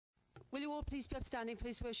Will you all please be upstanding for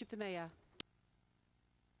His Worship the Mayor?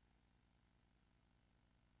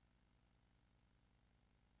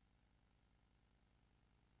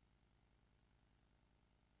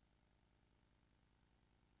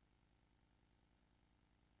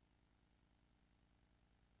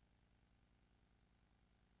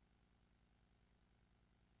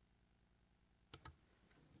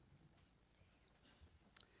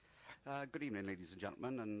 Good evening, ladies and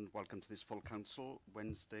gentlemen, and welcome to this full council,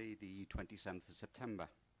 Wednesday the 27th of September.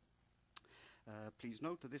 Please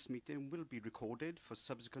note that this meeting will be recorded for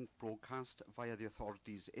subsequent broadcast via the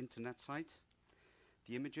authority's internet site.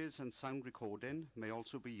 The images and sound recording may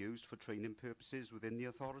also be used for training purposes within the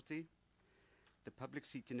authority. The public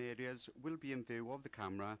seating areas will be in view of the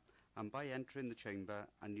camera, and by entering the chamber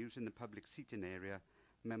and using the public seating area,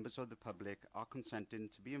 members of the public are consenting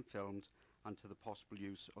to being filmed and to the possible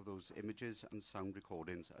use of those images and sound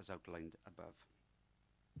recordings as outlined above.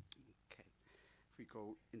 Okay, if we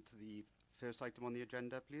go into the first item on the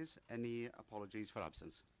agenda, please. Any apologies for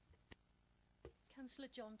absence? Councillor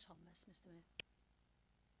John Thomas, Mr Mayor.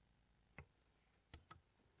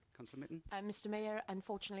 Councillor Mitten? Mr Mayor,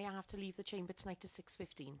 unfortunately I have to leave the chamber tonight at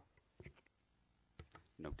 6:15.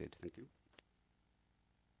 Noted, thank you.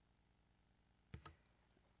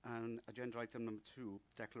 And agenda item number 2,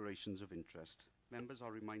 declarations of interest. Members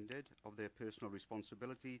are reminded of their personal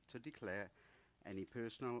responsibility to declare any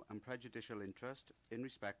personal and prejudicial interest in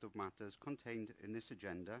respect of matters contained in this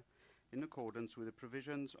agenda in accordance with the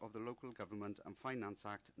provisions of the Local Government and Finance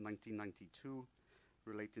Act 1992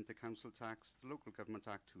 relating to council tax, the Local Government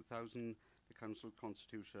Act 2000, the Council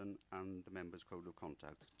Constitution and the Members' Code of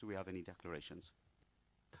Conduct. Do we have any declarations?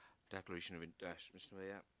 Declaration of interest, Mr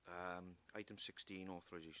Mayor. Item 16,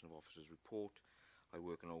 authorisation of officers' report. I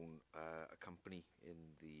work and own a company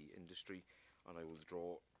in the industry, and I will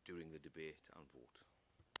withdraw during the debate and vote.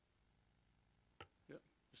 Yeah,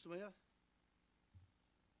 Mr Mayor.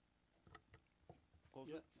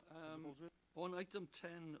 On item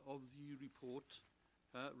 10 of the report,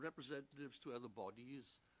 representatives to other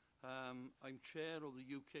bodies. I'm chair of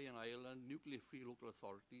the UK and Ireland Nuclear-Free Local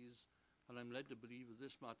Authorities, and I'm led to believe that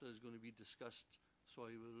this matter is going to be discussed, so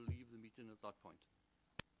I will leave the meeting at that point.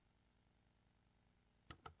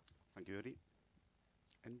 Thank you, Uri.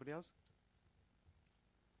 Anybody else?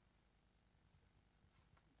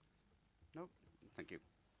 No? Thank you.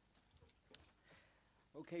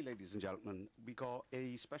 Okay, ladies and gentlemen, we got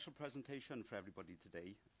a special presentation for everybody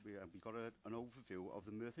today. We got an overview of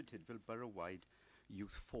the Merthyr Tydfil Borough-wide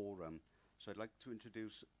Youth Forum. So I'd like to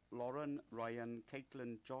introduce Lauren, Ryan,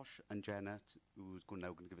 Caitlin, Josh and Jenna, who's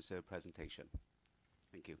now going to give us a presentation.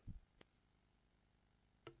 Thank you.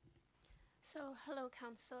 So, hello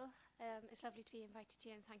Council, it's lovely to be invited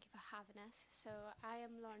here and thank you for having us. So, I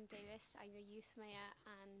am Lauren Davis, I'm your Youth Mayor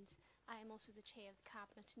and I am also the Chair of the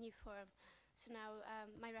Cabinet and Youth Forum. So now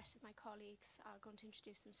my rest of my colleagues are going to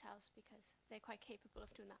introduce themselves because they're quite capable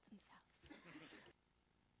of doing that themselves.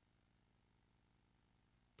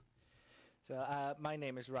 So my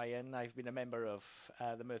name is Ryan. I've been a member of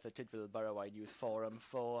the Merthyr Tydfil Borough-wide Youth Forum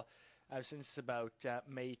for since about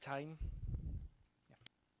May time. Yeah.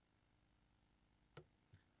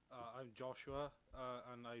 I'm Joshua,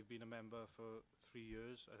 and I've been a member for 3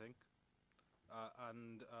 years, I think.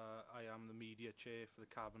 And I am the media chair for the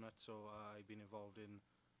cabinet, so I've been involved in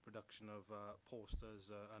production of posters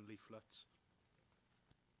and leaflets.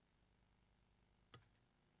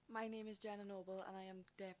 My name is Jenna Noble and I am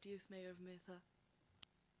Deputy Youth Mayor of Merthyr.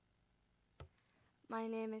 My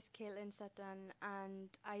name is Caitlin Sutton and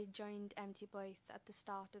I joined MT Boyth at the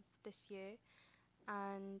start of this year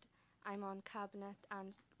and I'm on Cabinet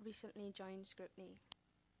and recently joined Scrutiny.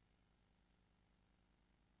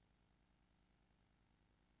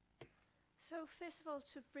 So first of all,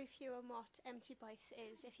 to brief you on what MT Boyth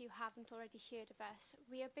is, if you haven't already heard of us,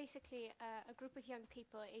 we are basically a group of young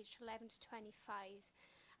people aged 11 to 25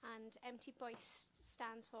 and MT Boyth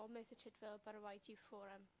stands for Merthyr Tydfil Borough-wide Youth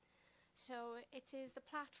Forum. So it is the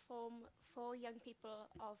platform for young people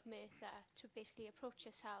of Merthyr to basically approach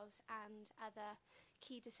yourselves and other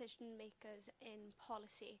key decision makers in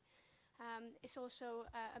policy. It's also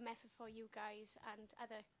a method for you guys and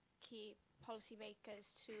other key policy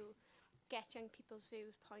makers to get young people's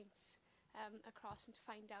viewpoints across and to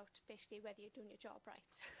find out basically whether you're doing your job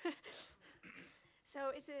right. So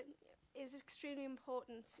it is extremely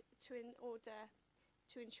important in order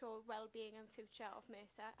to ensure well-being and future of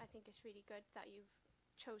Merthyr. I think it's really good that you've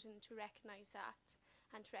chosen to recognise that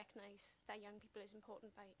and to recognise that young people is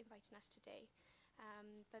important by inviting us today.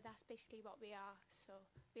 But that's basically what we are, so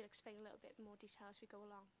we'll explain a little bit more detail as we go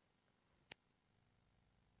along.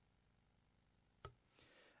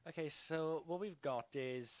 Okay, so what we've got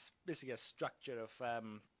is basically a structure of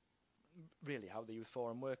really how the Youth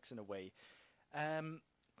Forum works in a way. The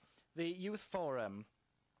Youth Forum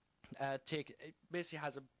basically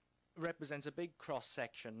represents a big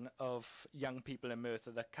cross-section of young people in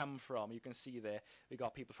Merthyr that come from, you can see there, we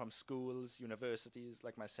got people from schools, universities,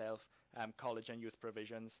 like myself, college and youth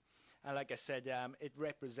provisions. And like I said, it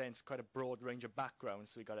represents quite a broad range of backgrounds.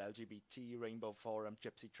 So we got LGBT, Rainbow Forum,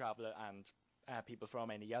 Gypsy Traveller, and people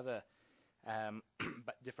from any other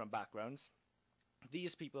different backgrounds.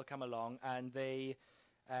 These people come along and they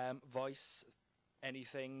voice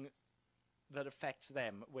anything that affects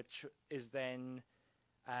them, which is then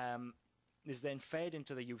fed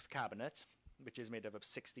into the Youth Cabinet, which is made up of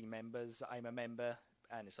 60 members. I'm a member,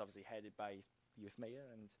 and it's obviously headed by the Youth Mayor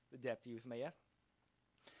and the Deputy Youth Mayor.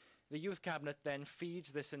 The Youth Cabinet then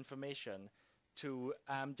feeds this information to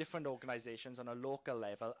different organisations on a local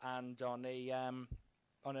level and on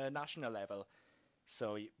a national level.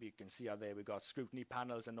 So you can see out there we've got scrutiny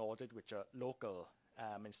panels and audit, which are local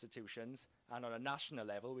institutions. And on a national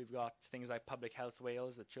level, we've got things like Public Health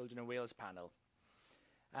Wales, the Children in Wales panel.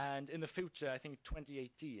 And in the future, I think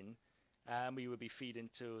 2018, we will be feeding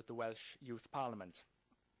to the Welsh Youth Parliament.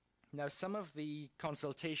 Now, some of the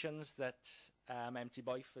consultations that MT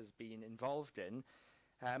Boyf has been involved in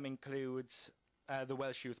include the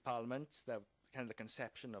Welsh Youth Parliament, the kind of the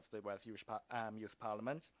conception of the Welsh Youth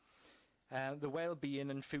Parliament, the Wellbeing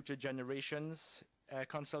and Future Generations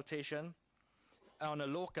consultation. On a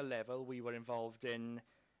local level, we were involved in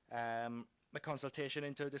a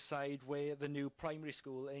consultation to decide where the new primary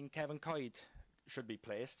school in Cefn should be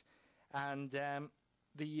placed, and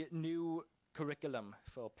the new curriculum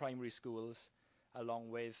for primary schools, along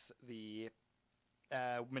with the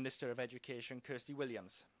Minister of Education, Kirsty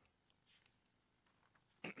Williams.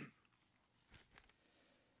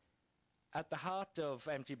 At the heart of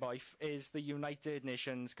MT Boyf is the United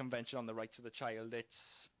Nations Convention on the Rights of the Child.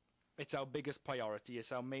 It's our biggest priority,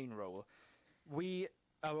 it's our main role. We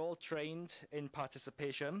are all trained in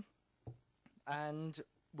participation, and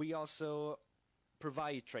we also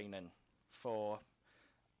provide training for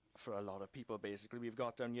a lot of people, basically. We've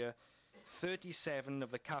got down here 37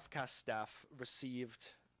 of the CAFCAS staff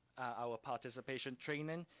received our participation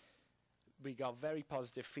training. We got very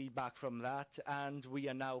positive feedback from that, and we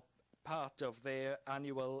are now part of their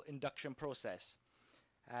annual induction process.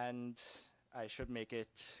 And I should make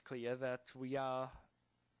it clear that we are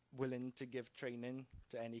willing to give training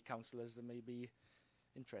to any councillors that may be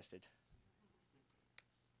interested.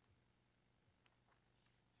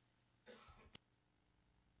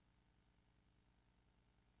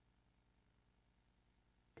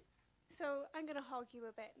 So I'm going to hog you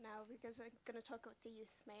a bit now because I'm going to talk about the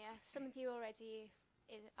Youth Mayor. Some of you already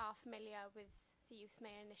are familiar with the Youth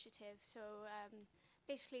Mayor initiative. So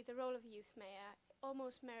basically the role of the Youth Mayor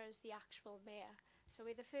almost mirrors the actual mayor. So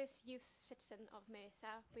we're the first youth citizen of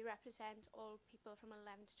Merthyr. We represent all people from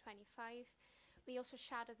 11 to 25. We also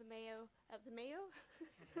shadow the mayo of the mayo.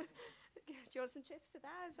 Do you want some chips to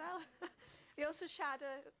that as well? We also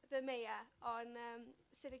shadow the mayor on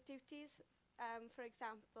civic duties. For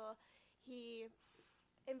example, he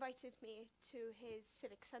invited me to his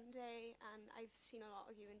Civic Sunday, and I've seen a lot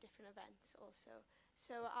of you in different events also.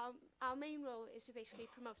 So our main role is to basically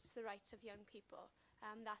promote the rights of young people.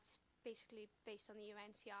 That's basically based on the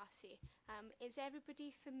UNCRC. Is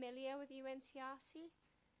everybody familiar with UNCRC?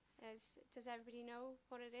 Does everybody know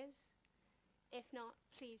what it is? If not,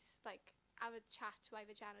 please have a chat to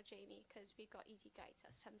either Jan or Jamie, because we've got easy guides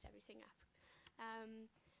that sums everything up.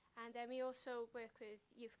 And then we also work with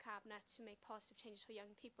Youth Cabinet to make positive changes for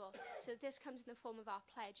young people. So this comes in the form of our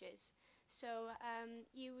pledges. So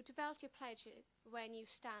you develop your pledge when you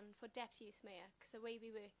stand for Deputy Youth Mayor, because the way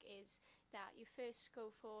we work is that you first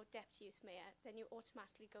go for Deputy Youth Mayor, then you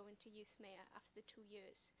automatically go into Youth Mayor after the 2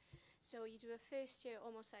 years. So you do a first year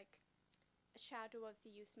almost like a shadow of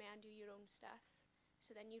the Youth Mayor and do your own stuff.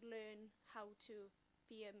 So then you learn how to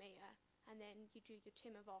be a mayor, and then you do your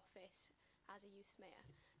term of office as a Youth Mayor.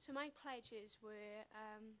 So my pledges were,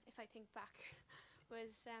 if I think back,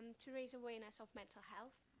 was to raise awareness of mental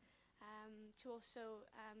health, to also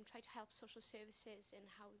try to help social services in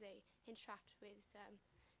how they interact with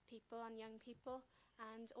people and young people,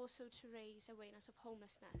 and also to raise awareness of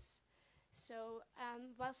homelessness. So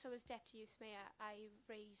whilst I was Deputy Youth Mayor, I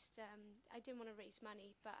didn't want to raise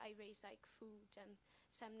money, but I raised food and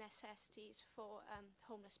some necessities for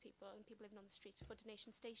homeless people and people living on the streets for Donation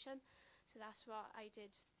Station. So that's what I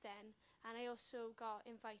did then. And I also got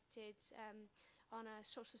invited on a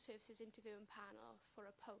social services interviewing panel for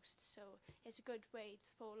a post. So it's a good way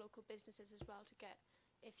for local businesses as well to get,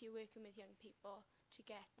 if you're working with young people, to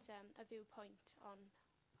get a viewpoint on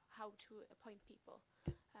how to appoint people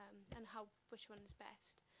and which one is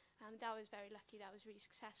best. That was very lucky, that was really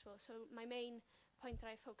successful. So my main point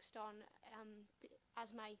that I focused on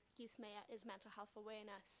as my youth mayor is mental health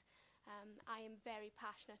awareness. I am very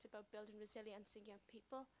passionate about building resilience in young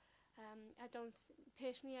people.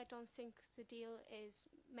 Personally, I don't think the deal is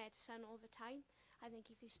medicine all the time. I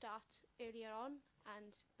think if you start earlier on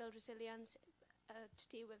and build resilience to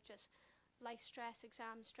deal with just life stress,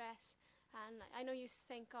 exam stress, and I know you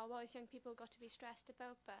think, oh, what has young people got to be stressed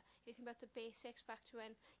about? But if you think about the basics back to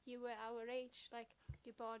when you were our age, like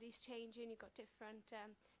your body's changing, you've got different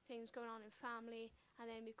things going on in family, and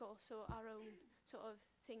then we've got also our own sort of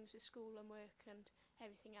things with school and work and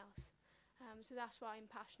everything else. So that's what I'm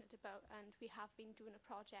passionate about, and we have been doing a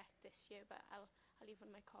project this year, but I'll leave one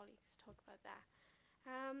of my colleagues to talk about that.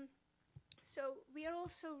 So we are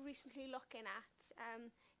also recently looking at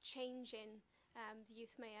changing the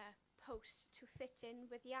youth mayor post to fit in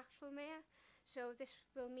with the actual mayor. So this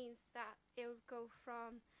will mean that it will go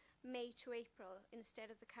from May to April instead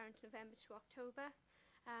of the current November to October.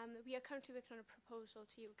 We are currently working on a proposal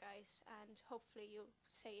to you guys, and hopefully you'll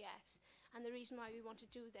say yes. And the reason why we want to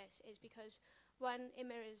do this is because, one, it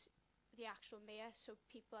mirrors the actual mayor, so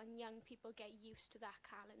people and young people get used to that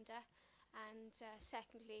calendar. And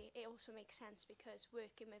secondly, it also makes sense because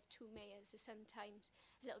working with two mayors is sometimes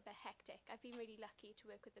a little bit hectic. I've been really lucky to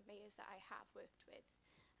work with the mayors that I have worked with,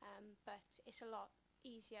 but it's a lot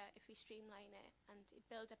easier if we streamline it and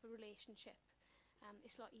build up a relationship.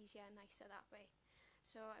 It's a lot easier and nicer that way.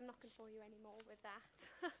 So I'm not going to bore you anymore with that,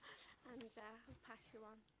 and I'll pass you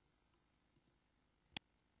on.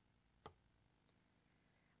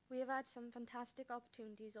 We have had some fantastic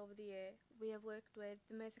opportunities over the year. We have worked with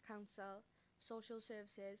the Merthyr Council, Social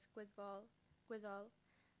Services, Gwyddol,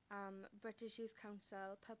 British Youth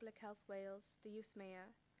Council, Public Health Wales, the Youth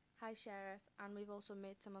Mayor, High Sheriff, and we've also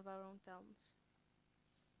made some of our own films.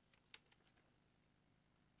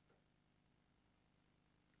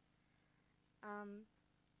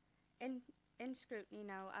 In scrutiny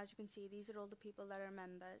now, as you can see, these are all the people that are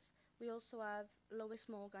members. We also have Lois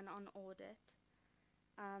Morgan on audit.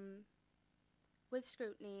 With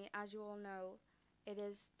scrutiny, as you all know, it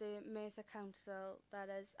is the Merthyr Council that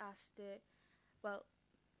has asked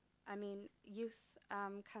youth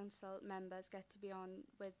council members get to be on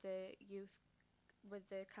with the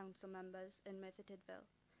council members in Merthyr Tydfil.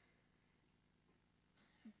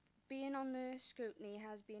 Being on the scrutiny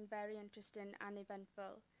has been very interesting and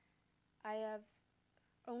eventful. I have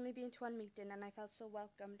only been to one meeting and I felt so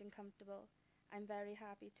welcomed and comfortable. I'm very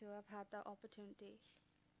happy to have had that opportunity.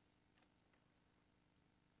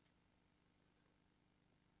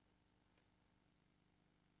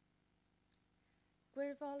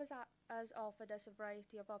 Gwyddol has offered us a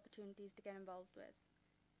variety of opportunities to get involved with.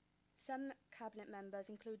 Some cabinet members,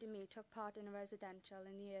 including me, took part in a residential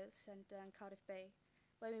in the Youth Centre in Cardiff Bay,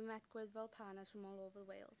 where we met Gwyddol partners from all over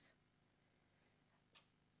Wales.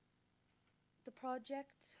 The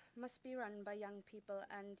project must be run by young people,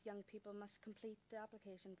 and young people must complete the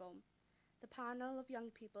application form. The panel of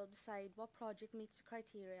young people decide what project meets the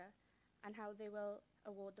criteria and how they will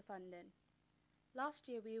award the funding. Last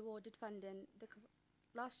year we awarded the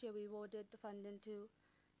funding to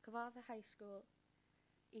Cyfarthfa High School,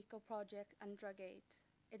 Eco Project and Drug Aid.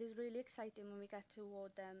 It is really exciting when we get to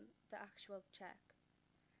award them the actual cheque.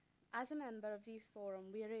 As a member of the Youth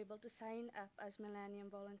Forum, we are able to sign up as Millennium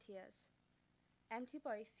volunteers. Empty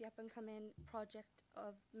Boith, the up-and-coming project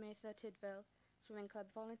of Merthyr Tydfil Swimming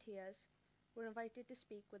Club volunteers, were invited to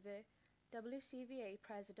speak with the WCVA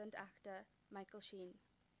President Actor Michael Sheen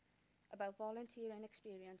about volunteering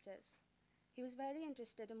experiences. He was very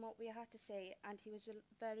interested in what we had to say, and he was a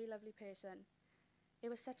very lovely person. It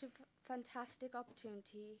was such a fantastic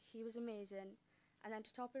opportunity. He was amazing. And then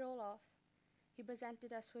to top it all off, he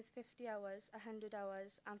presented us with 50 hours, 100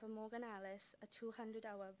 hours, and for Morgan Ellis, a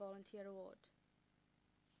 200-hour volunteer award.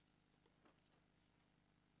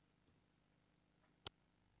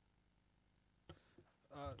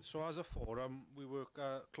 So as a forum, we work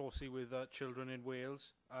closely with children in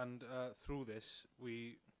Wales, and through this,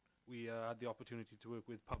 we had the opportunity to work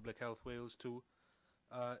with Public Health Wales too.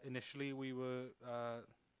 Initially, we were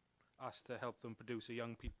asked to help them produce a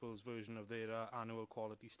young people's version of their annual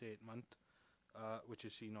quality statement, which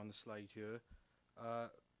is seen on the slide here.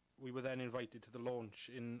 We were then invited to the launch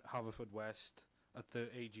in Haverfordwest at the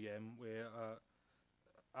AGM, where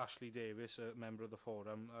Ashley Davis, a member of the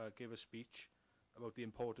forum, gave a speech about the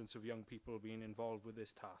importance of young people being involved with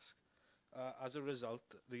this task. As a result,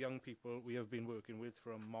 the young people we have been working with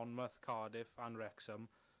from Monmouth, Cardiff and Wrexham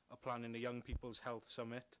are planning a Young People's Health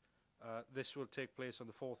Summit This will take place on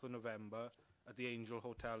the 4th of November at the Angel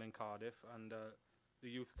Hotel in Cardiff, and the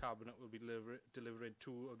Youth Cabinet will be delivering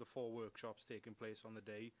 2 of the 4 workshops taking place on the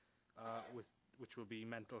day, which will be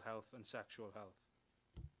mental health and sexual health.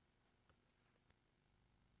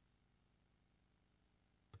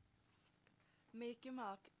 Make Your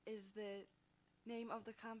Mark is the name of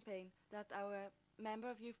the campaign that our Member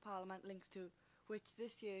of Youth Parliament links to, which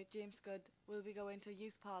this year James Good will be going to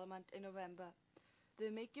Youth Parliament in November. The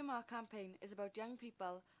Make Your Mark campaign is about young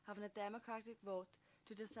people having a democratic vote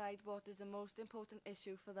to decide what is the most important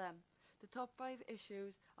issue for them. The top 5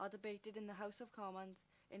 issues are debated in the House of Commons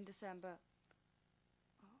in December.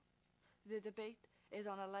 The debate is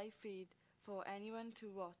on a live feed for anyone to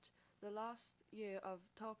watch. The last year of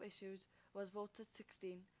top issues was Votes at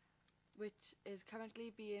 16, which is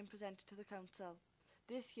currently being presented to the Council.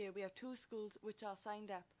 This year we have 2 schools which are signed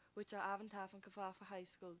up, which are Avontaff and Cyfarthfa High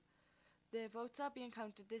School. Their votes are being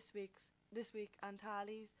counted this week, and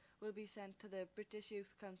tallies will be sent to the British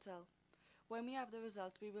Youth Council. When we have the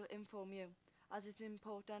results, we will inform you, as it's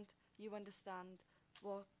important you understand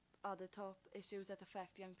what are the top issues that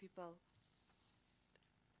affect young people.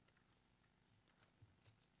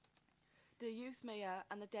 The Youth Mayor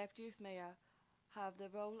and the Deputy Youth Mayor have the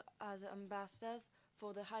role as ambassadors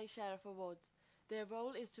for the High Sheriff Awards. Their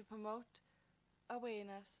role is to promote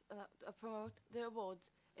awareness, promote the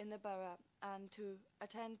awards in the borough and to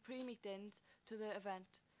attend pre-meetings to the event.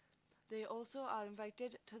 They also are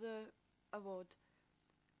invited to the award.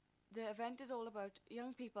 The event is all about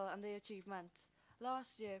young people and their achievements.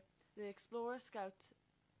 Last year, the Explorer Scouts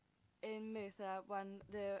in Merthyr won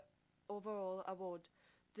the overall award.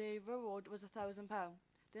 The reward was £1,000.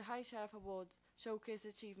 The High Sheriff Awards showcase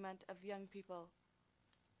achievement of young people.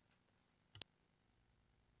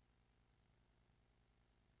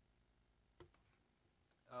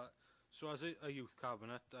 So as a youth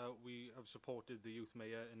cabinet, we have supported the Youth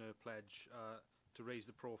Mayor in her pledge to raise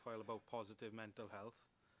the profile about positive mental health.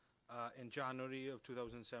 In January of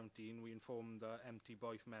 2017, we informed MT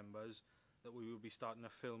Boyf members that we will be starting a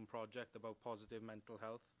film project about positive mental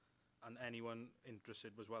health, and anyone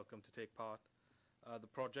interested was welcome to take part. The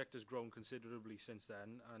project has grown considerably since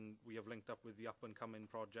then, and we have linked up with the up-and-coming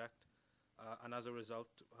project, and as a result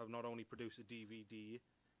have not only produced a DVD,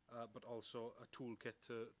 but also a toolkit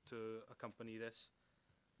to accompany this.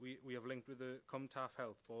 We have linked with the Cumtaff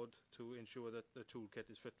Health Board to ensure that the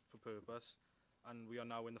toolkit is fit for purpose, and we are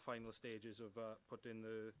now in the final stages of putting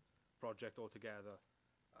the project all together.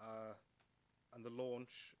 And the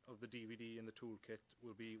launch of the DVD and the toolkit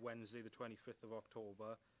will be Wednesday the 25th of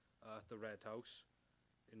October at the Red House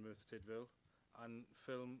in Merthyr Tydfil, and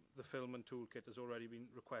the film and toolkit has already been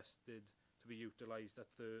requested to be utilised at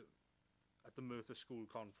the Merthyr School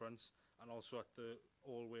Conference and also at the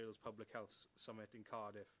All Wales Public Health Summit in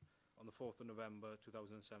Cardiff on the 4th of November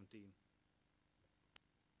 2017.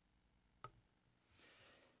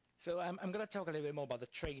 So I'm going to talk a little bit more about the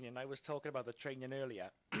training. I was talking about the training earlier.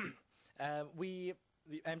 The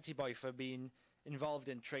MT Boyf have been involved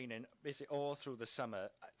in training basically all through the summer.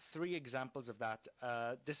 3 examples of that: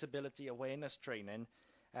 disability awareness training,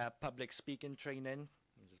 public speaking training,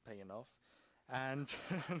 which is paying off, and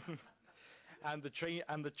and the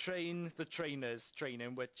trainers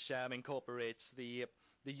training, which incorporates the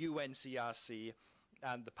UNCRC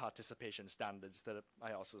and the participation standards that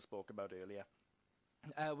I also spoke about earlier.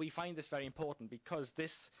 We find this very important because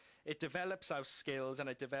it develops our skills and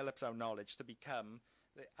it develops our knowledge to become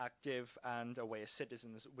the active and aware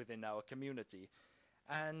citizens within our community.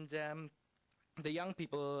 And the young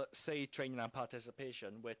people say training and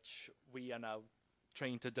participation, which we are now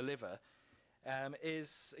trained to deliver,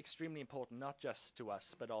 is extremely important, not just to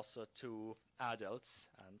us, but also to adults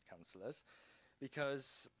and counsellors,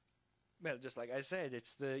 because, well, just like I said,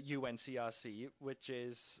 it's the UNCRC which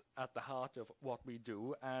is at the heart of what we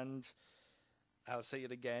do, and I'll say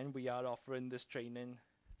it again, we are offering this training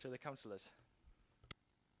to the counsellors.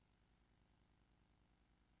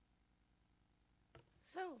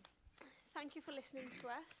 So, thank you for listening to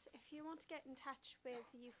us. If you want to get in touch with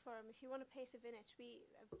the Youth Forum, if you want to place a visit,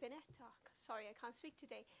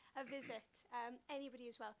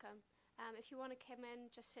 anybody is welcome. If you want to come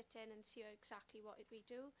in, just sit in and see exactly what we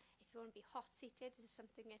do. If you want to be hot-seated, this is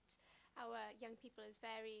something that our young people is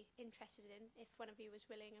very interested in. If one of you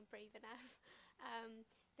was willing and brave enough,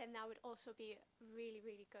 then that would also be really,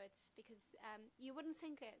 really good, because you wouldn't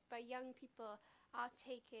think it, but young people are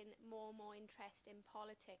taking more and more interest in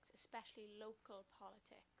politics, especially local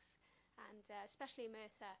politics. And especially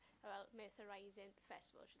Merthyr, well, Merthyr Rising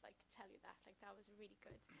Festival, I should like to tell you that, like, that was really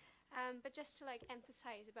good. But just to like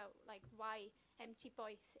emphasize about like why MT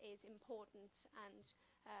Boyf is important and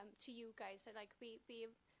to you guys. So, like, we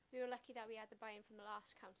were lucky that we had the buy-in from the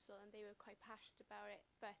last council, and they were quite passionate about it.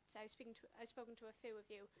 But I've spoken to a few of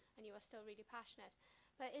you, and you are still really passionate.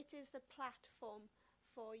 But it is the platform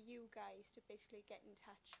for you guys to basically get in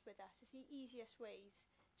touch with us. It's the easiest ways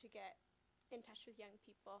to get in touch with young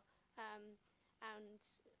people, and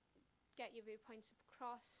get your viewpoints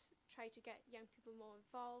across, try to get young people more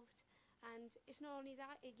involved. And it's not only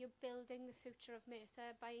that, you're building the future of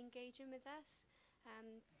Merthyr by engaging with us.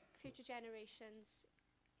 Future generations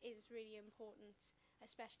is really important,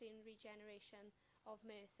 especially in regeneration of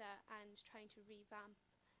Merthyr and trying to revamp.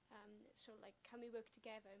 So, like, can we work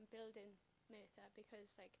together in building Merthyr?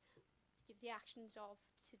 Because, like, the actions of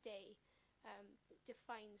today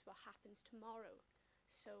defines what happens tomorrow.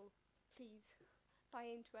 So, please buy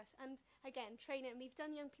into us. And again, training. We've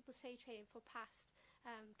done young people say training for past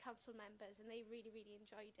council members, and they really, really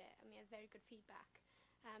enjoyed it, and we had very good feedback.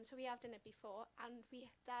 So we have done it before, and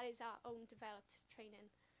that is our own developed training.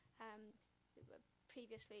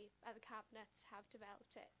 Previously, other cabinets have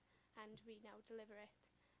developed it, and we now deliver it.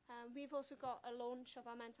 We've also got a launch of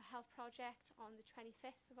our mental health project on the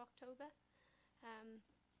 25th of October.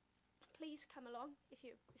 Please come along if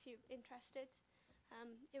you're interested.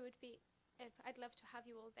 I'd love to have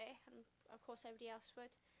you all there, and of course everybody else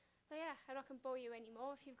would. But yeah, I'm not going to bore you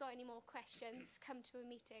anymore. If you've got any more questions, come to a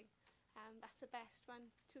meeting. That's the best one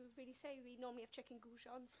to really say. We normally have chicken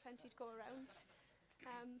goujons, plenty to go around.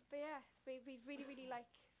 But yeah, we'd really, really like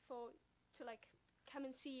to come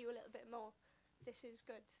and see you a little bit more. This is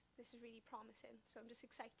good. This is really promising. So I'm just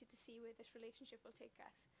excited to see where this relationship will take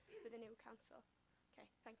us with the new council. Okay,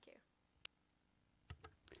 thank you.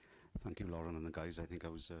 Thank you, Lauren and the guys. I think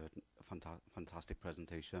it was a fantastic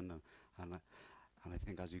presentation, and I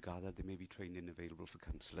think, as you gathered, there may be training available for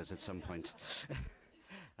councillors at some point.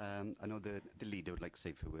 I know the leader would like to say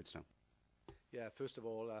a few words now. Yeah, first of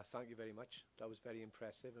all, thank you very much. That was very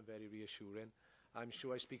impressive and very reassuring. I'm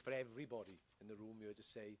sure I speak for everybody in the room here to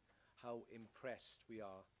say how impressed we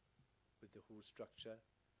are with the whole structure.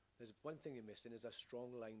 There's one thing you're missing, is a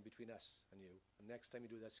strong line between us and you. And next time you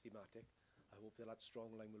do that schematic, I hope that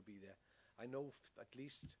strong line will be there. I know at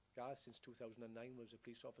least, Gareth, since 2009 when I was a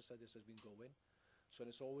police officer, this has been going. So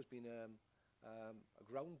it's always been a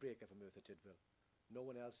groundbreaker for Merthyr Tydfil. No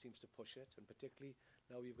one else seems to push it, and particularly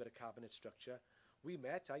now we've got a cabinet structure. I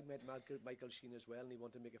met Michael Sheen as well, and he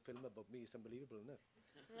wanted to make a film about me. It's unbelievable, isn't it?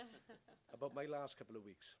 About my last couple of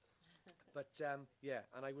weeks. But yeah,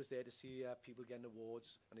 and I was there to see people getting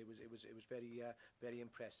awards, and it was very very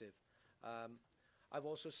impressive. I've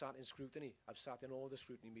also sat in scrutiny. I've sat in all the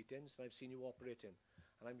scrutiny meetings, and I've seen you operating.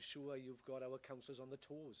 And I'm sure you've got our councillors on the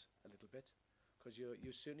toes a little bit, because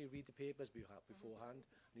you certainly read the papers beforehand,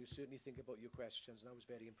 and you certainly think about your questions, and that was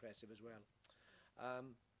very impressive as well.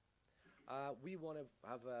 We want to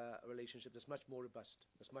have a relationship that's much more robust,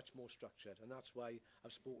 that's much more structured, and that's why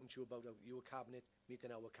I've spoken to you about your cabinet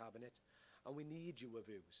meeting our cabinet, and we need your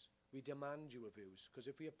views. We demand your views, because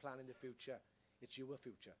if we are planning the future, it's your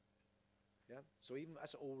future. Yeah? So even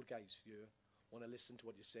us old guys here want to listen to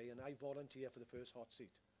what you say, and I volunteer for the first hot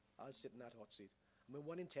seat. I'll sit in that hot seat. I'm in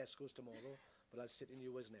one in Tesco's tomorrow, but I'll sit in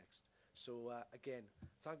yours next. So again,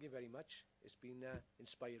 thank you very much. It's been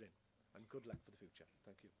inspiring, and good luck for the future.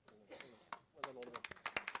 Thank you. Well done, all of you.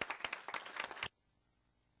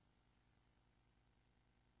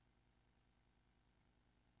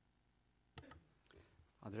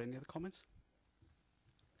 Are there any other comments?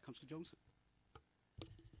 Councillor Jones?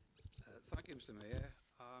 Thank you, Mr. Mayor.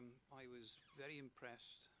 I was very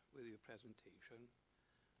impressed with your presentation,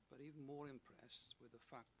 but even more impressed with the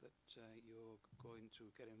fact that you're going to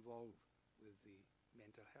get involved with the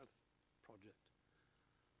mental health project.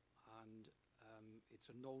 And it's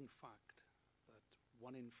a known fact that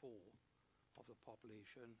 1 in 4 of the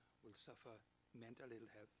population will suffer mental ill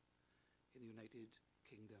health in the United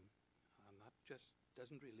Kingdom. And that just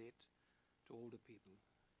doesn't relate to older people.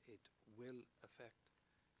 It will affect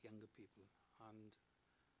younger people. And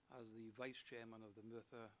as the Vice Chairman of the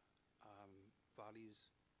Merthyr Valley's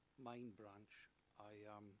Mine Branch, I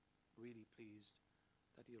am really pleased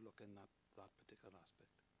that you're looking at that particular aspect.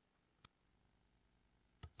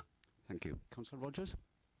 Thank you. Councillor Rogers?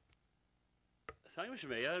 Thank you, Mr.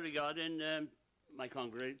 Mayor. Regarding my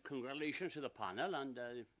congratulations to the panel, and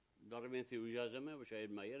a lot of enthusiasm, which I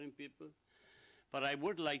admire in people. But I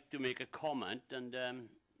would like to make a comment, and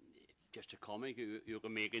just a comment you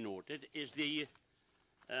can make a noted, is the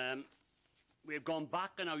we've gone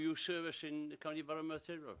back in our youth service in the County Borough of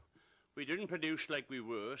Merthyr. We didn't produce like we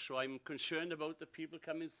were, so I'm concerned about the people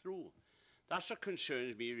coming through. That's what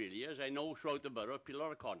concerns me really, as I know throughout the borough, people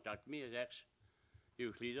are contacting me as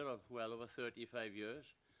youth leader of well over 35 years.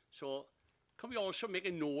 So can we also make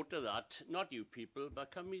a note of that, not you people,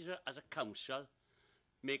 but can we as a council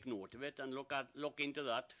make note of it and look into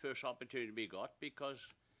that first opportunity we got? Because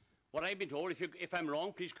what I've been told, if I'm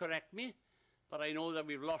wrong, please correct me, but I know that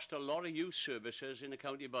we've lost a lot of youth services in the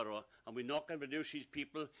county borough, and we're not going to reduce these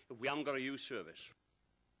people if we haven't got a youth service.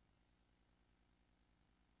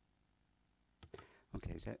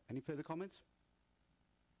 Okay, is there any further comments?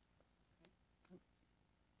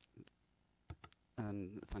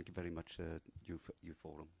 And thank you very much, Youth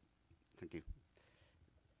Forum. Thank you.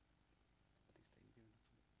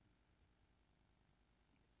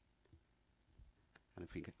 And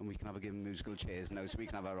if we can have a game of musical chairs now, so we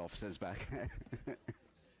can have our officers back.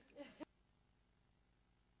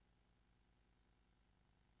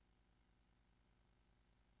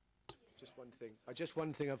 Just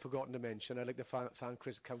one thing I've forgotten to mention. I'd like to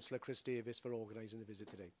thank Councillor Chris Davis for organising the visit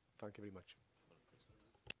today. Thank you very much.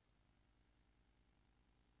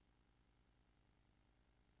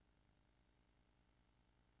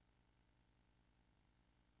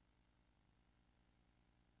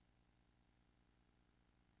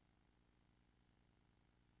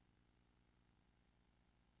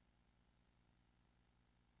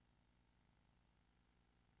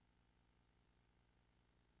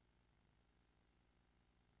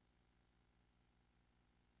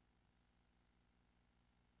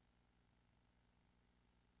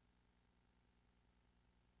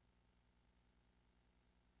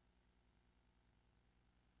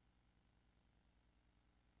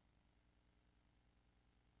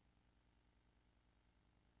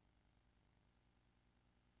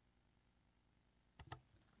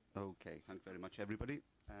 Okay, thank you very much, everybody.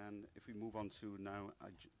 And if we move on to now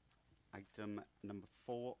item number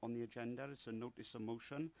 4 on the agenda, it's a notice of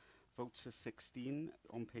motion. Votes are 16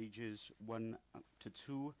 on pages 1 to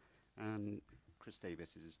 2, and Chris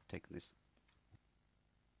Davis is taking this.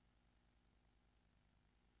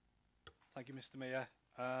 Thank you, Mr. Mayor.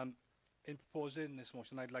 In proposing this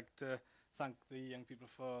motion, I'd like to thank the young people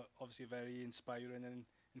for obviously a very inspiring and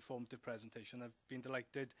informative presentation. I've been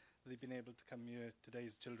delighted that they've been able to come here today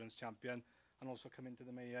as Children's Champion and also come into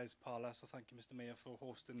the Mayor's Parlour. So thank you, Mr. Mayor, for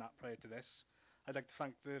hosting that prior to this. I'd like to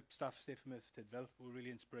thank the staff here from Merthyr Tydfil, who were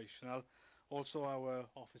really inspirational. Also our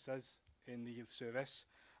officers in the youth service.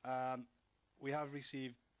 We have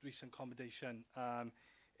received recent commendation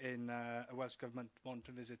in a Welsh Government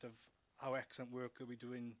monitoring visit of how excellent work that we're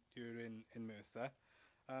doing here in Merthyr.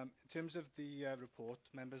 In terms of the report,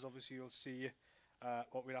 members, obviously you'll see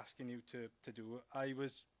what we're asking you to do. I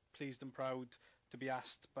was pleased and proud to be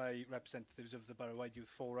asked by representatives of the Borough-wide Youth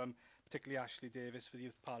Forum, particularly Ashley Davis for the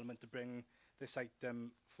Youth Parliament, to bring this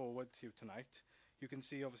item forward to you tonight. You can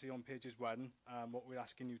see obviously on pages 1 what we're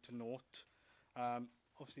asking you to note.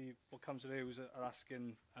 Obviously what Councillor Hughes are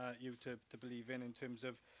asking you to believe in terms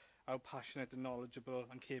of how passionate and knowledgeable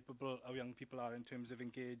and capable our young people are in terms of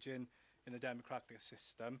engaging in the democratic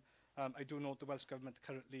system. I do note the Welsh Government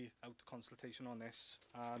currently out to consultation on this.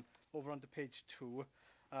 Over onto page 2,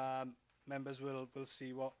 members will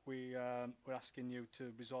see what we're asking you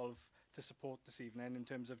to resolve to support this evening in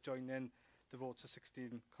terms of joining the Vote to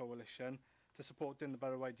 16 coalition, to supporting the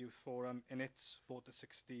Borough-wide Youth Forum in its Vote to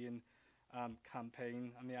 16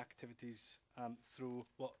 campaign and the activities through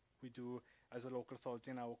what we do as a local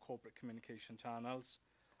authority in our corporate communication channels.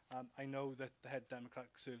 I know that the Head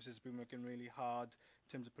Democratic Services has been working really hard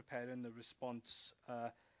in terms of preparing the response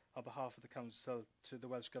on behalf of the Council to the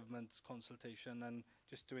Welsh Government's consultation, and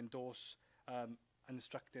just to endorse and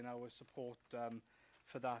instructing our support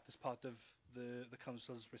for that as part of the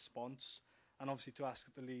Council's response, and obviously to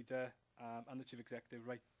ask the Leader and the Chief Executive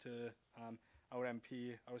write to our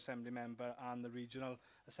MP, our Assembly Member and the Regional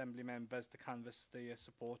Assembly Members to canvass their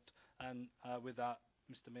support. And with that,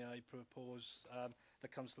 Mr Mayor, I propose the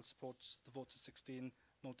Council supports the Vote to 16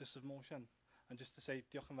 notice of motion. And just to say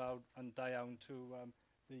diolch yn fawr and da iawn to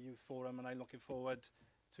the Youth Forum, and I'm looking forward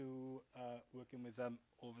to working with them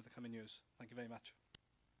over the coming years. Thank you very much.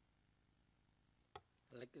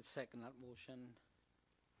 I'd like to second that motion,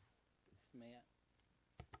 Mr Mayor.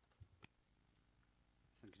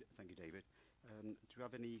 Thank you, David. Do you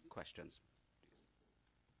have any questions?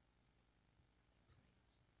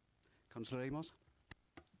 Councillor Amos?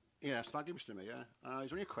 Yes, thank you, Mr Mayor.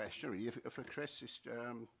 It's only a question, really. If for Chris,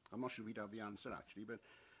 I'm not sure we'd have the answer, actually, but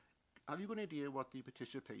have you got an idea what the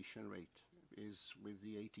participation rate is with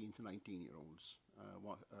the 18 to 19-year-olds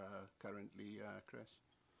currently, Chris?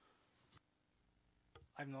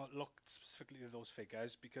 I've not looked specifically at those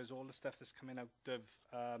figures because all the stuff that's coming out of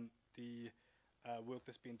the work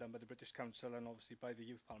that's being done by the British Council and obviously by the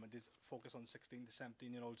Youth Parliament is focused on 16 to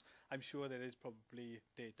 17-year-olds. I'm sure there is probably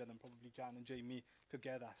data, and probably Jan and Jamie could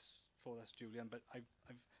get us for us, Julian, but I've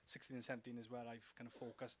 16 and 17 is where I've kind of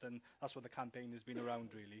focused, and that's what the campaign has been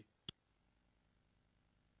around, really.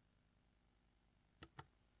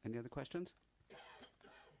 Any other questions?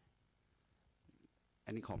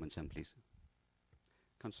 Any comments then, please?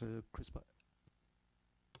 Councillor Crispa.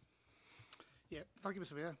 Yeah, thank you,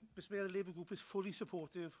 Mr Mayor. Mr Mayor, the Labour Group is fully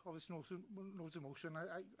supportive of this notice of motion.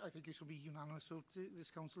 I think it should be unanimous to this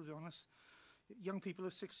council, to be honest. Young people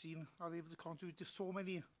of 16 are able to contribute to so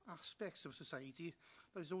many aspects of society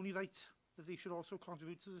that it's only right that they should also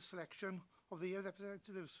contribute to the selection of their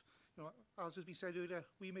representatives. You know, as has been said earlier,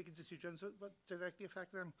 we make decisions that directly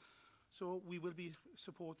affect them. So we will be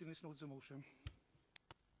supporting this notice of motion.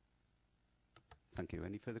 Thank you.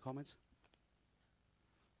 Any further comments?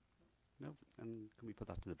 No? And can we put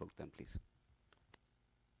that to the vote then, please?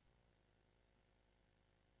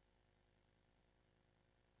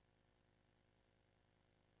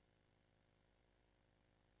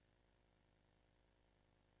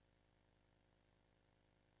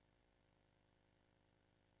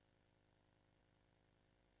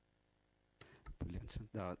 Brilliant.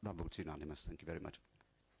 That vote's unanimous. Thank you very much.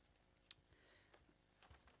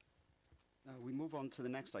 We move on to the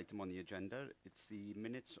next item on the agenda. It's the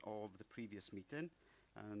minutes of the previous meeting,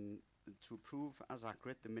 and to approve as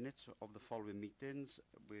accurate the minutes of the following meetings.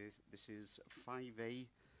 This is 5A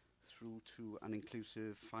through to and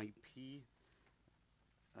inclusive 5P.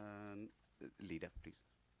 Leader, please.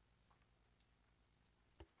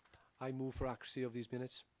 I move for accuracy of these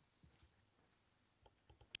minutes.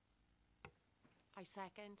 I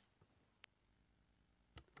second.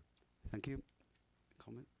 Thank you.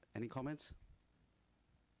 Any comments?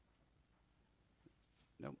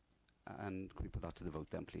 No. And can we put that to the vote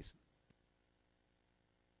then, please?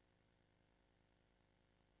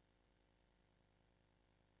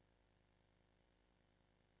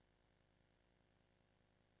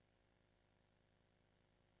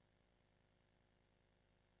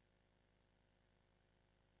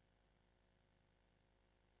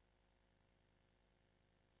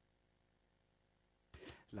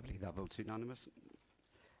 Lovely, that vote's unanimous.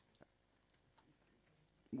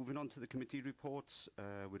 Moving on to the committee reports,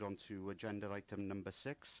 we're on to agenda item number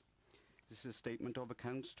 6. This is a statement of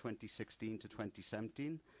accounts 2016 to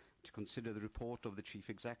 2017. To consider the report of the Chief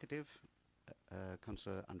Executive,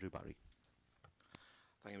 Councillor Andrew Barry.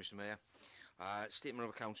 Thank you, Mr Mayor. Statement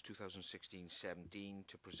of accounts 2016-17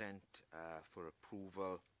 to present for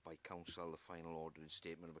approval by Council the final audited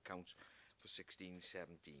statement of accounts for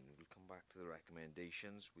 16-17. We'll come back to the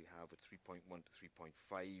recommendations. We have at 3.1 to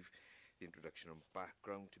 3.5 the introduction and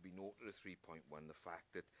background. To be noted at 3.1 the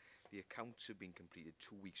fact that the accounts have been completed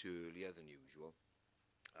 2 weeks earlier than usual,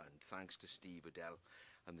 and thanks to Steve Adele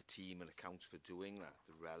and the team and accounts for doing that.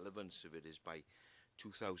 The relevance of it is by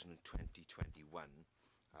 2020-21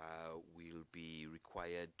 we'll be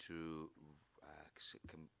required to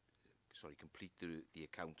complete the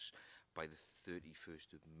accounts by the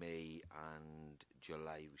 31st of May and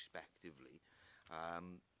July respectively.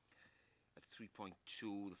 At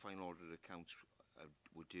 3.2, the final audited accounts are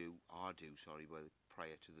due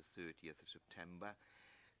prior to the 30th of September.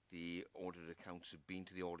 The audited accounts have been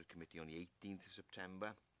to the audit committee on the 18th of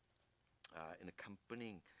September. In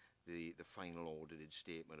accompanying the final audited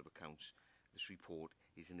statement of accounts, this report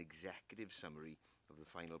is an executive summary of the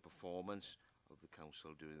final performance of the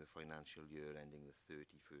council during the financial year ending the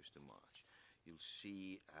 31st of March. You'll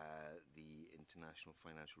see the International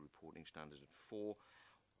Financial Reporting Standards at 4.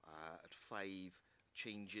 At 5,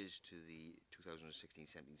 changes to the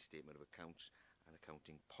 2016-17 Statement of Accounts and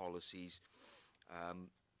accounting policies.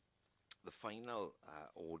 The final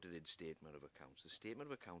audited Statement of Accounts. The Statement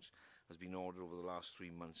of Accounts has been audited over the last 3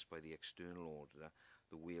 months by the external auditor,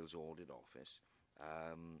 the Wales Audit Office.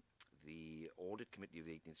 The Audit Committee of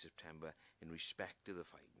the 18th September, in respect to the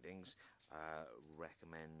findings,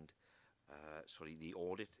 the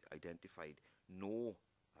audit identified no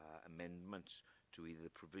amendments to either the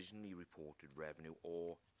provisionally reported revenue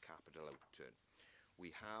or capital outturn.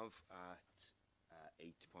 We have at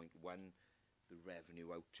 8.1 the revenue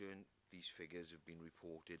outturn. These figures have been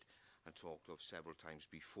reported and talked of several times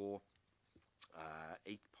before.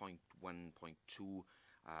 8.1.2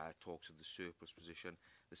 talks of the surplus position.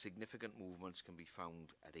 The significant movements can be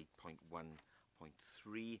found at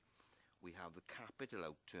 8.1.3. We have the capital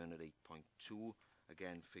outturn at 8.2.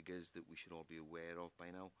 Again, figures that we should all be aware of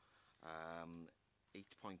by now.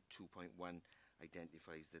 8.2.1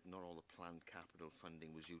 identifies that not all the planned capital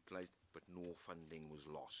funding was utilised, but no funding was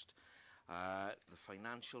lost. The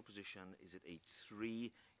financial position is at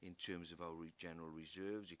 8.3 in terms of our general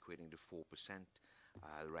reserves, equating to 4%.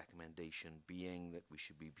 The recommendation being that we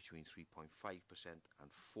should be between 3.5%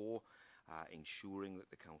 and 4%, ensuring that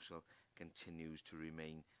the council continues to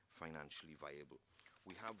remain financially viable.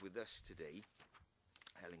 We have with us today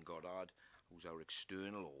Helen Goddard, who's our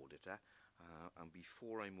external auditor. And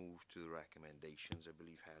before I move to the recommendations, I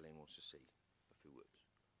believe Helen wants to say a few words.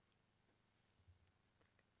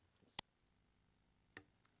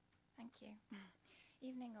 Thank you.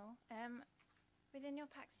 Evening all. Within your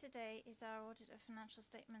packs today is our Audit of Financial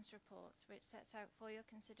Statements report, which sets out for your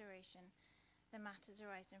consideration the matters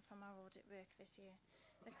arising from our audit work this year.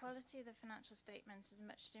 The quality of the financial statements is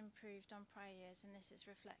much improved on prior years, and this is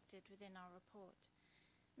reflected within our report.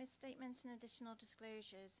 Misstatements and additional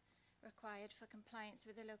disclosures required for compliance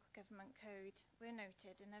with the Local Government Code were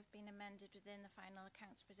noted and have been amended within the final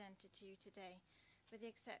accounts presented to you today, with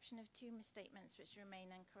the exception of 2 misstatements which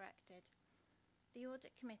remain uncorrected. The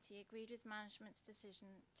Audit Committee agreed with management's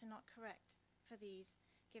decision to not correct for these,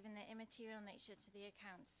 given their immaterial nature to the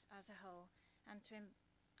accounts as a whole, and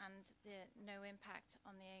the no impact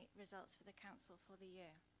on the results for the Council for the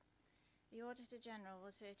year. The Auditor General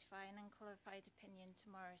will certify an unqualified opinion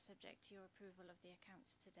tomorrow, subject to your approval of the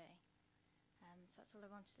accounts today. So that's all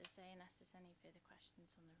I wanted to say, unless there's any further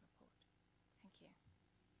questions on the report. Thank you.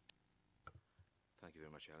 Thank you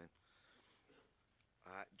very much, Helen.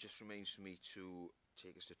 Just remains for me to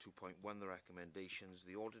take us to 2.1, the recommendations.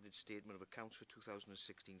 The audited statement of accounts for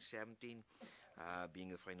 2016-17, being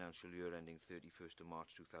the financial year ending 31st of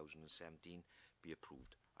March 2017, be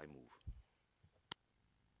approved. I move.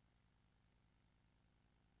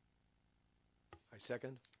 I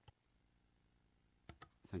second.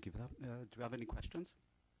 Thank you for that. Do we have any questions?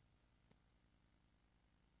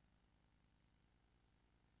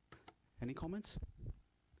 Any comments?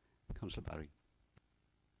 Councillor Barry.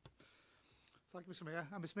 Thank you, Mr Mayor.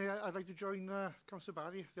 And Mr Mayor, I'd like to join Councillor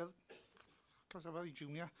Barry, Councillor Barry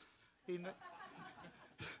Jr.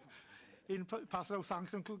 in passing out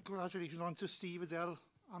thanks and congratulations on to Steve, Adele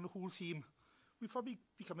and the whole team. We've probably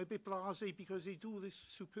become a bit blasé because they do this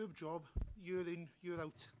superb job year in, year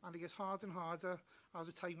out, and it gets harder and harder as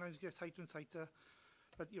the timelines get tighter and tighter.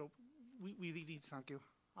 But, you know, we really need to thank you.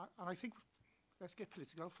 And I think let's get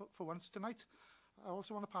political for once tonight. I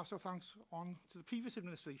also want to pass our thanks on to the previous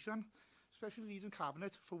administration, especially these in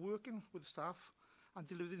Cabinet, for working with the staff and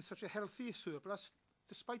delivering such a healthy surplus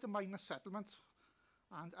despite a minor settlement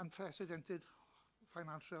and unprecedented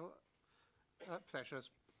financial pressures.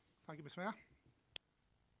 Thank you, Mr Mayor.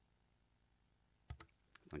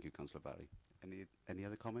 Thank you, Councillor Barry. Any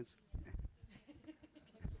other comments?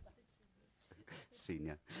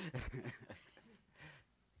 Senior.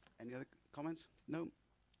 Any other comments? No?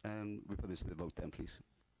 We put this to the vote then, please.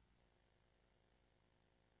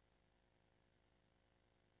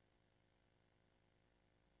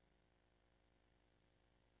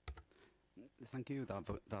 Thank you.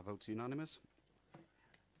 That vote's unanimous.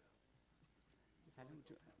 Helen, would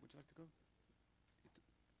you like to go?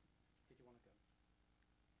 Did you want to go?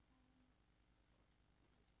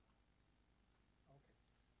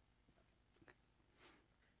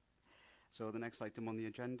 So the next item on the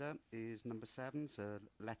agenda is number 7, it's a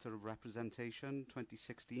letter of representation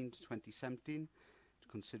 2016 to 2017 to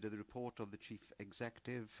consider the report of the Chief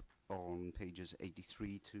Executive on pages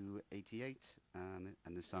 83 to 88, and I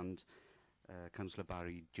understand Councillor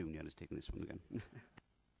Barry Jr. is taking this one again. I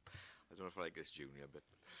don't know if I like this junior, but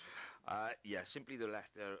yeah, simply the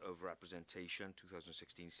letter of representation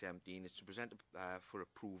 2016-17 is to present for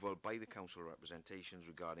approval by the council representations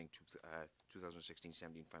regarding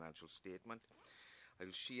 2016-17 financial statement. I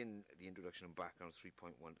will see in the introduction and background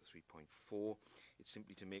 3.1 to 3.4. It's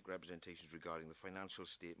simply to make representations regarding the financial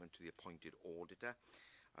statement to the appointed auditor.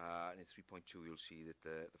 And in 3.2 you'll see that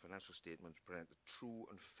the financial statements present a true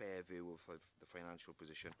and fair view of the financial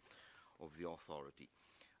position of the authority.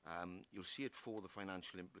 You'll see it for the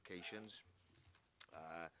financial implications.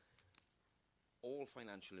 All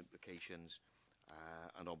financial implications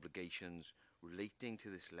and obligations relating to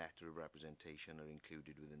this letter of representation are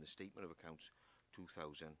included within the Statement of Accounts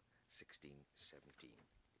 2016-17.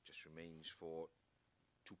 It just remains for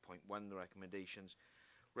 2.1, the recommendations.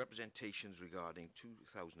 Representations regarding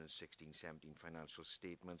 2016-17 financial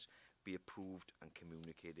statements be approved and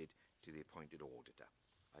communicated to the appointed auditor.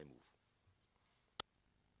 I move.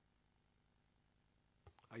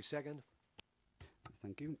 I second.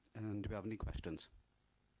 Thank you. And do we have any questions?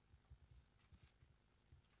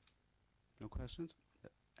 No questions?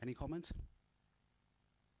 Any comments?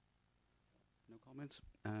 No comments?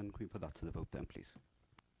 And can we put that to the vote then, please?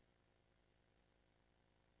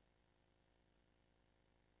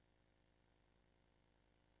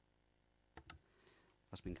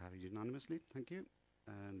 That's been carried unanimously. Thank you.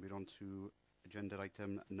 And we're on to agenda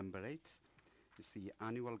item number 8. It's the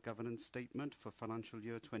annual governance statement for financial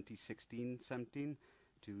year 2016-17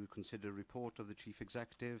 to consider a report of the Chief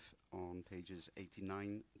Executive on pages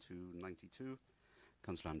 89 to 92.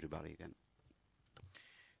 Councillor Andrew Barry again.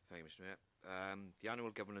 Thank you, Mr Mayor. The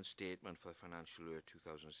annual governance statement for the financial year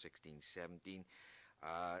 2016-17,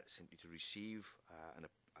 simply to receive and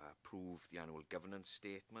approve the annual governance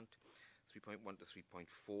statement. 3.1 to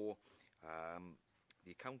 3.4,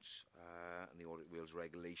 the accounts and the Audit Wales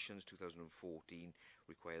regulations 2014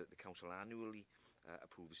 require that the Council annually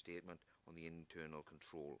approve a statement on the internal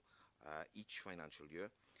control each financial year.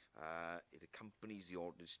 It accompanies the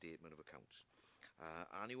audited statement of accounts.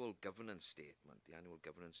 Annual governance statement, the annual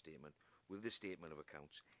governance statement with the statement of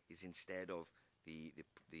accounts is instead of the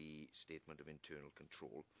statement of internal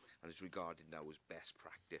control and is regarded now as best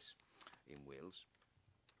practice in Wales.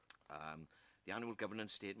 The annual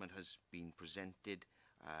governance statement has been presented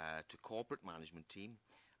to corporate management team,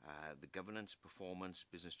 the Governance, Performance,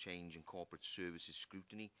 Business Change and Corporate Services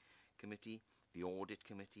Scrutiny Committee, the Audit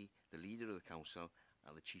Committee, the Leader of the Council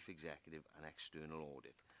and the Chief Executive and External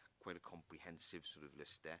Audit. Quite a comprehensive sort of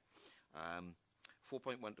list there.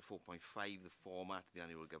 4.1 to 4.5, the format of the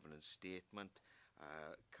annual governance statement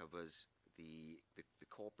covers the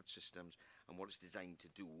corporate systems and what it's designed to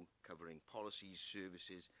do, covering policies,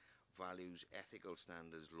 services, values, ethical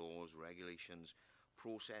standards, laws, regulations,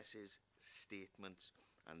 processes, statements,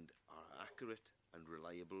 and are accurate and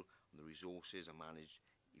reliable, and the resources are managed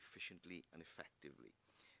efficiently and effectively.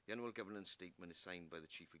 The annual governance statement is signed by the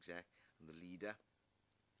Chief Exec and the leader,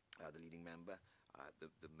 the leading member, the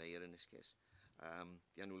Mayor in this case.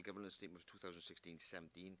 The annual governance statement for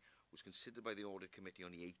 2016-17 was considered by the Audit Committee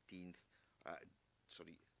on the 18th,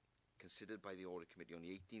 considered by the Audit Committee on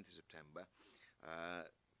the 18th of September.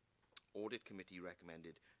 Audit Committee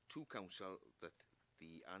recommended to Council that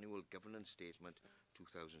the annual governance statement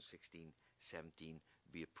 2016-17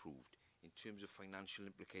 be approved. In terms of financial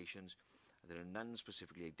implications, there are none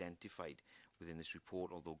specifically identified within this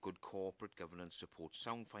report, although good corporate governance supports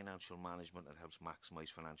sound financial management and helps maximise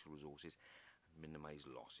financial resources and minimise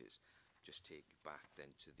losses. Just take it back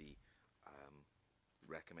then to the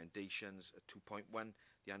recommendations. 2.1,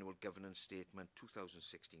 the annual governance statement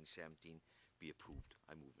 2016-17 be approved.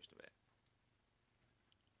 I move, Mr Mayor.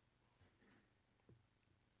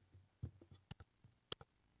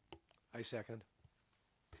 I second.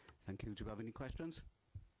 Thank you. Do you have any questions?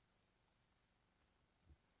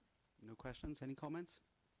 No questions? Any comments?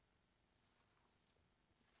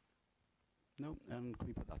 No? And can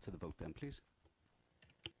we put that to the vote then, please?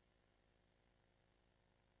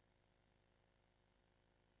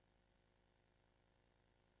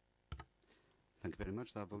 Thank you very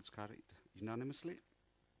much. That vote's carried unanimously.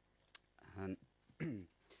 And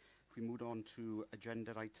if we move on to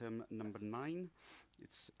agenda item number 9,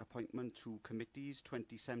 it's appointment to committees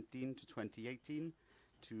 2017 to 2018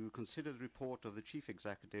 to consider the report of the Chief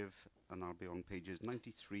Executive, and I'll be on pages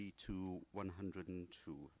 93 to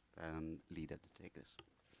 102. Leader to take this.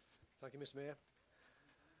 Thank you, Mr Mayor.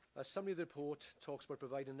 A summary of the report talks about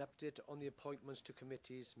providing an update on the appointments to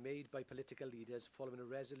committees made by political leaders following a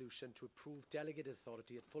resolution to approve delegated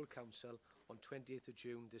authority at full council on 28th of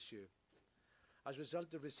June this year. As a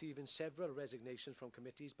result of receiving several resignations from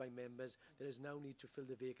committees by members, there is now need to fill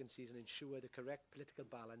the vacancies and ensure the correct political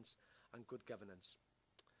balance and good governance.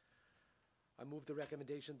 I move the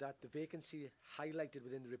recommendation that the vacancy highlighted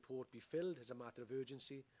within the report be filled as a matter of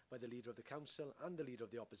urgency by the Leader of the Council and the Leader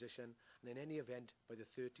of the Opposition, and in any event by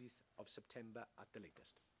the 30th of September at the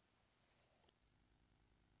latest.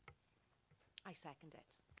 I second it.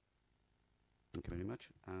 Thank you very much.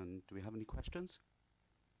 And do we have any questions?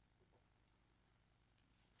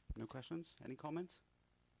 No questions? Any comments?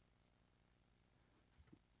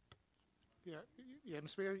 Yeah,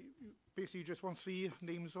 Mr Mayor, basically you just want 3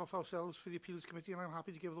 names off ourselves for the Appeals Committee, and I'm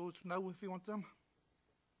happy to give those now if you want them.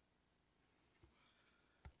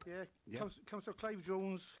 Yeah. Councillor Clive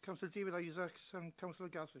Jones, Councillor David Isaacs and Councillor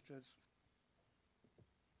Gareth Richards.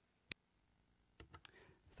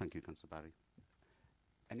 Thank you, Councillor Barry.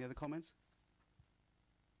 Any other comments?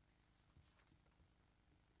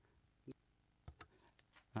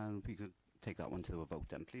 And we could take that one to a vote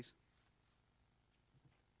then, please.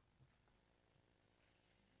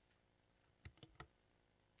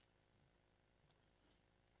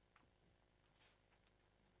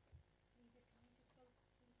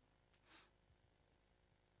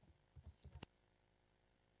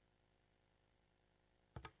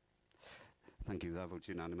 Thank you. That vote's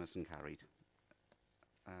unanimous and carried.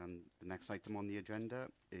 And the next item on the agenda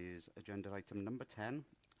is agenda item number 10,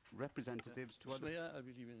 Representatives to Mr. other... Mayor, I'll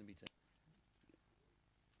be leaving the meeting.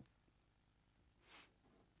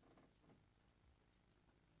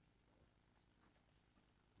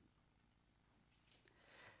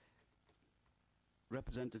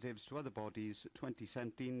 Representatives to other bodies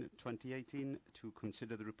 2017-2018 to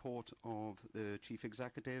consider the report of the Chief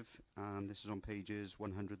Executive, and this is on pages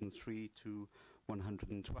 103 to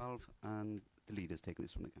 112, and the leader's taking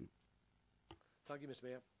this one again. Thank you, Mr.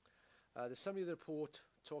 Mayor. The summary of the report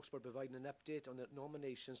talks about providing an update on the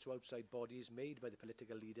nominations to outside bodies made by the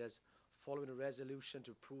political leaders following a resolution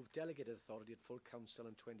to approve delegated authority at full council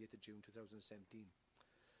on 20th of June 2017.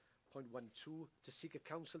 Point 1.2, to seek a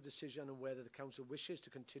council decision on whether the council wishes to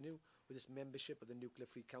continue with its membership of the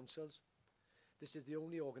nuclear-free councils. This is the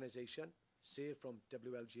only organisation, save from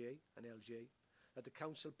WLGA and LGA, that the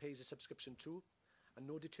council pays a subscription to, and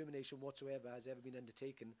no determination whatsoever has ever been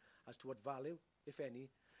undertaken as to what value, if any,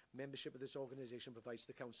 membership of this organisation provides to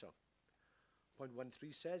the council. Point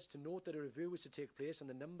 1.3 says to note that a review is to take place on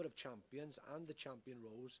the number of champions and the champion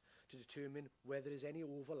roles to determine whether there is any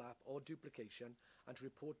overlap or duplication, and to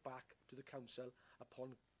report back to the council upon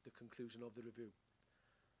the conclusion of the review.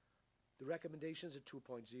 The recommendations at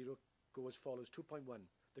 2.0 go as follows. 2.1,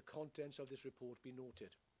 the contents of this report be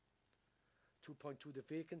noted. 2.2, the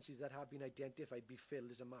vacancies that have been identified be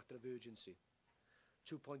filled as a matter of urgency.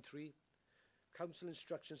 2.3, council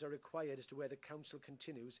instructions are required as to whether council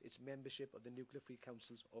continues its membership of the Nuclear Free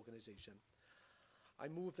Councils organisation. I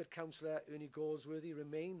move that Councillor Ernie Galsworthy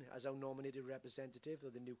remain as our nominated representative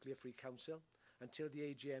of the Nuclear Free Council until the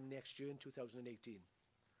AGM next year in 2018.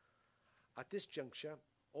 At this juncture,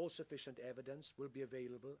 all sufficient evidence will be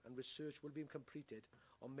available and research will be completed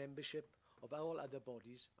on membership of all other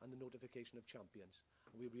bodies and the notification of champions.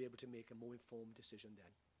 And we'll be able to make a more informed decision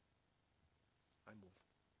then. I move.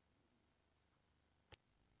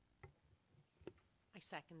 I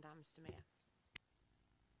second that, Mr. Mayor.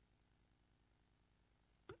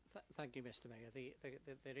 Thank you, Mr. Mayor.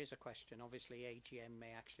 There is a question. Obviously, AGM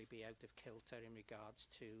may actually be out of kilter in regards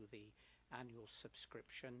to the annual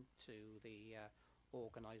subscription to the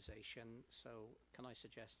organisation. So can I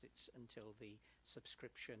suggest it's until the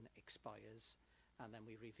subscription expires and then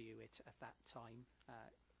we review it at that time?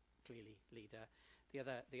 Clearly, Leader.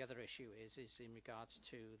 The other issue is in regards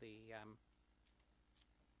to the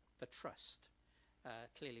trust.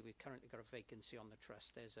 Clearly, we've currently got a vacancy on the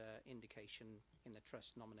trust. There's an indication in the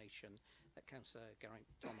trust nomination that Councillor Geraint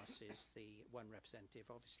Thomas is the one representative.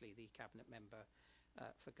 Obviously, the cabinet member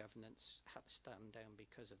for governance had to stand down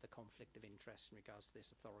because of the conflict of interest in regards to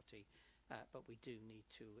this authority. But we do need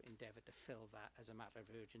to endeavour to fill that as a matter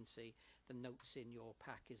of urgency. The notes in your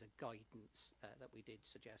pack is a guidance that we did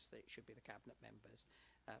suggest that it should be the cabinet members.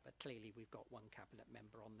 But clearly, we've got one cabinet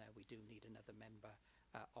member on there. We do need another member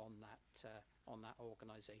on that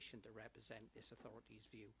organisation to represent this authority's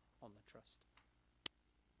view on the trust.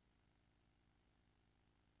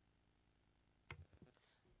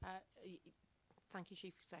 Thank you,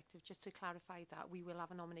 Chief Executive. Just to clarify that, we will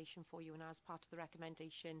have a nomination for you, and as part of the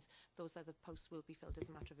recommendations, those other posts will be filled as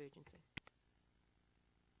a matter of urgency.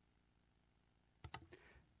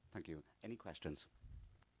 Thank you. Any questions?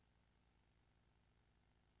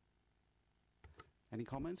 Any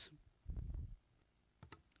comments?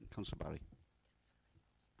 Councillor Barry.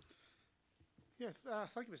 Yes,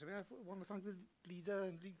 thank you, Mr. Mayor. I want to thank the leader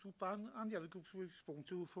and the group and the other groups we've spoken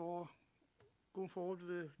to for going forward with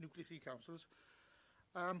the nuclear free councils.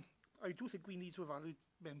 I do think we need to evaluate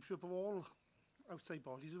membership of all outside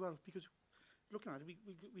bodies as well, because looking at it,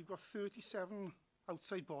 we've got 37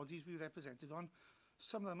 outside bodies we're represented on.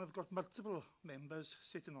 Some of them have got multiple members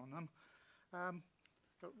sitting on them.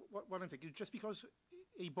 What I'm thinking, just because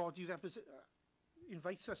a body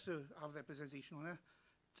invites us to have representation on it,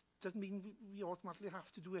 doesn't mean we automatically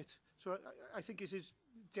have to do it. So I think this is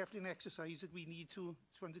definitely an exercise that we need to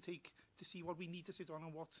undertake to see what we need to sit on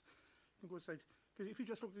and what can go aside. Because if you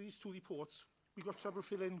just look at these two reports, we've got trouble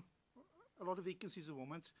filling a lot of vacancies at the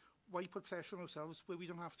moment. Why put pressure on ourselves where we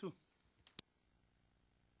don't have to?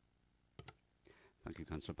 Thank you,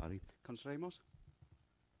 Councillor Barry. Councillor Amos?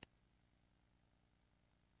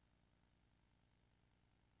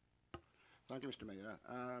 Thank you, Mr. Mayor.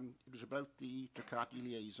 It was about the Ducati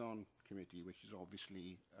Liaison Committee, which is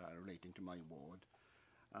obviously relating to my ward.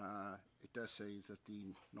 It does say that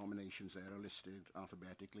the nominations there are listed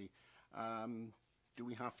alphabetically. Do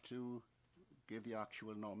we have to give the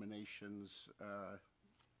actual nominations,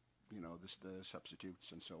 you know, the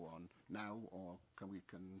substitutes and so on now, or can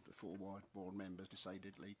the full board members decide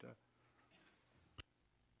it later?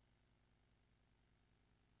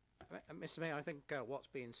 Mr Mayor, I think what's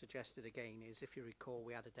being suggested again is, if you recall,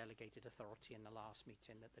 we had a delegated authority in the last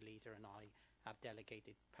meeting that the leader and I have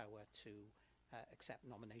delegated power to accept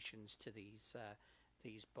nominations to these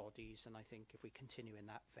bodies, and I think if we continue in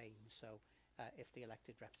that vein, so if the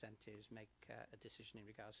elected representatives make a decision in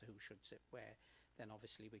regards to who should sit where, then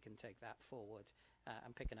obviously we can take that forward.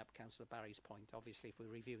 And picking up Councillor Barry's point, obviously if we're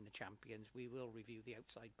reviewing the champions, we will review the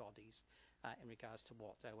outside bodies in regards to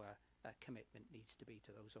what our commitment needs to be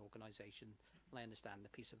to those organisations. And I understand the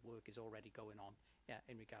piece of work is already going on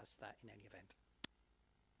in regards to that in any event.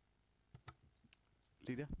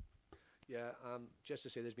 Leader? Yeah, just to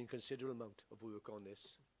say there's been considerable amount of work on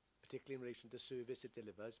this, particularly in relation to the service it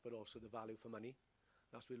delivers, but also the value for money.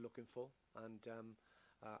 That's what we're looking for. And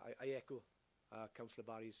I echo Councillor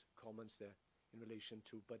Barry's comments there in relation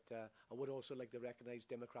to, but I would also like to recognise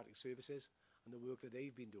Democratic Services and the work that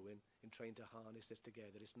they've been doing in trying to harness this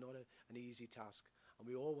together. It's not an easy task, and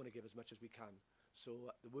we all want to give as much as we can.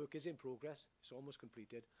 So the work is in progress, it's almost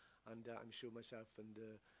completed, and I'm sure myself and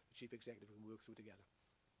the Chief Executive can work through together.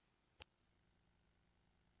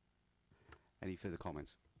 Any further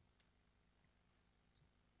comments?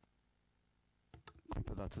 Can we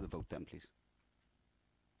put that to the vote then, please?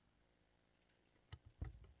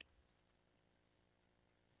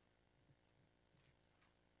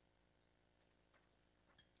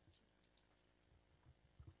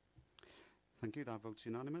 Thank you. That vote's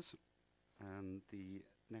unanimous. And the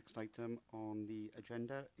next item on the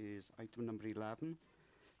agenda is item number 11.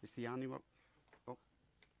 It's the annual... Oh.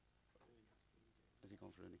 Has he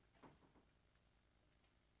gone through any?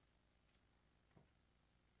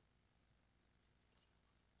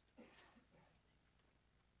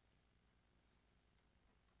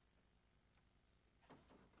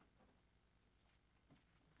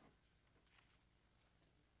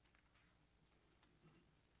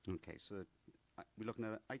 Okay, so we're looking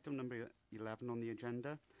at item number 11 on the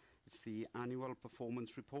agenda. It's the annual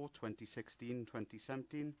performance report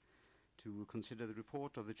 2016-2017, to consider the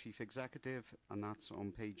report of the Chief Executive, and that's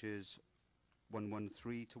on pages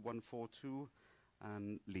 113 to 142.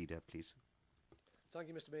 And Leader, please. Thank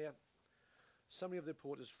you, Mr Mayor. Summary of the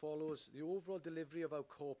report as follows. The overall delivery of our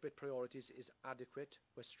corporate priorities is adequate,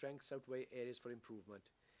 where strengths outweigh areas for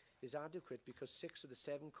improvement. Is adequate because 6 of the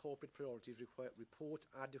 7 corporate priorities report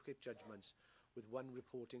adequate judgments, with 1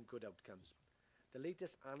 reporting good outcomes. The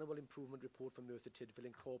latest annual improvement report from Merthyr Tydfil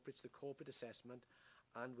incorporates the corporate assessment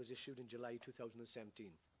and was issued in July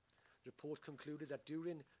 2017. The report concluded that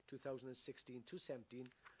during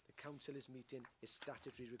 2016-17, the Council is meeting its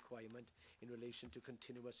statutory requirement in relation to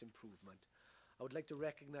continuous improvement. I would like to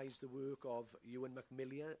recognise the work of Ewan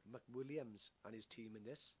McWilliams and his team in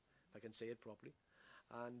this, if I can say it properly.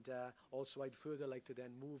 And also I'd further like to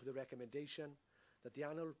then move the recommendation that the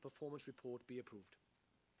annual performance report be approved.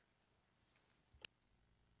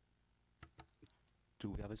 Do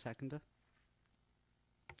we have a seconder?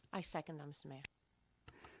 I second that, Mr Mayor.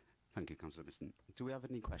 Thank you, Councillor Miston. Do we have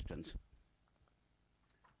any questions?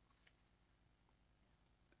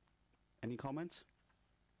 Any comments?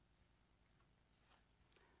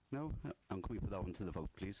 No? And can we put that one to the vote,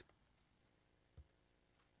 please?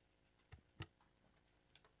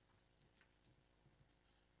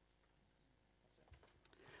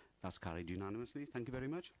 That's carried unanimously. Thank you very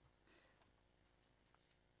much.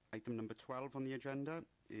 Item number 12 on the agenda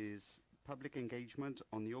is public engagement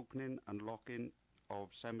on the opening and lock-in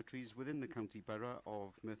of cemeteries within the County Borough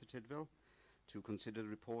of Merthyr Tydfil, to consider the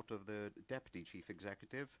report of the Deputy Chief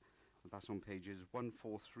Executive. That's on pages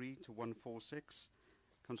 143 to 146.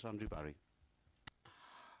 Councillor Andrew Barry.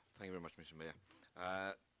 Thank you very much, Mr Mayor.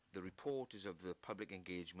 The report is of the public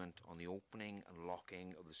engagement on the opening and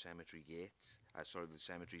locking of the cemetery gates, the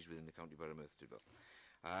cemeteries within the County Borough of Merthyr Tydfil.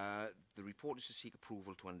 The report is to seek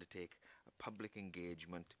approval to undertake a public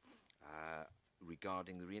engagement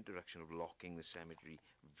regarding the reintroduction of locking the cemetery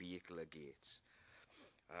vehicular gates.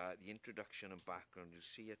 The introduction and background, you'll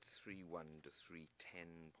see at 3.1 to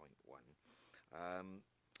 3.10.1.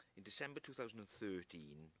 In December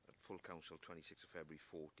 2013, at Full Council, 26th of February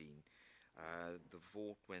 14, the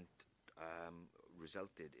vote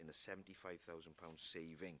resulted in a £75,000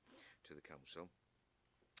 saving to the council.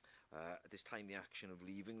 At this time, the action of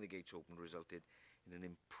leaving the gates open resulted in an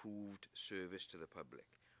improved service to the public,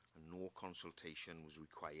 and no consultation was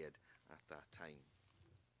required at that time.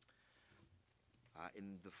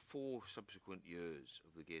 In the 4 subsequent years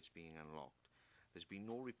of the gates being unlocked, there's been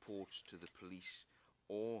no reports to the police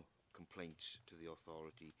or complaints to the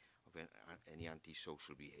authority of any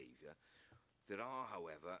antisocial behaviour. There are,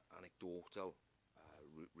 however, anecdotal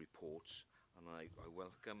reports, and I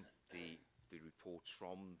welcome the reports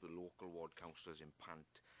from the local ward councillors in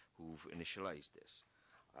Pant, who've initialised this.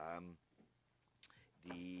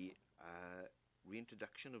 The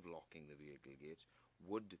reintroduction of locking the vehicle gates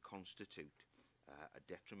would constitute a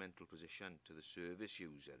detrimental position to the service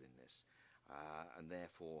user in this, and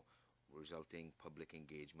therefore resulting public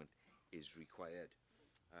engagement is required.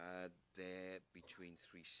 There, between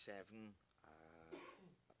 3.7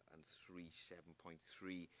 and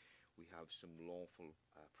 3.7.3, we have some lawful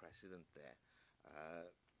precedent there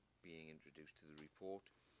being introduced to the report.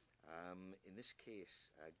 In this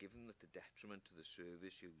case, given that the detriment to the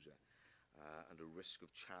service user and a risk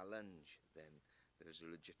of challenge, then there is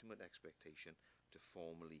a legitimate expectation to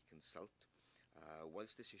formally consult.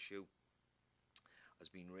 Whilst this issue has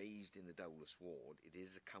been raised in the Dowlais ward, it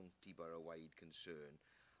is a county borough-wide concern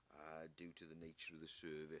due to the nature of the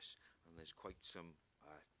service, and there's quite some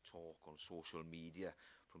talk on social media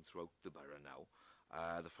from throughout the borough now.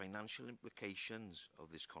 The financial implications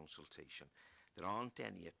of this consultation, there aren't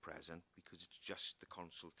any at present because it's just the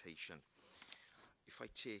consultation. If I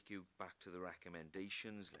take you back to the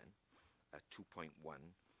recommendations then, at 2.1,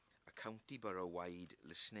 a county borough-wide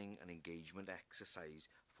listening and engagement exercise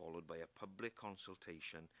followed by a public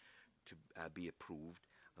consultation to be approved,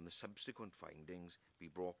 and the subsequent findings be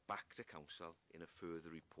brought back to council in a further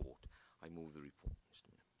report. I move the report, Mr.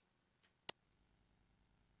 Mayor.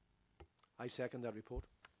 I second that report.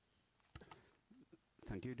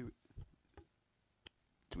 Thank you. Do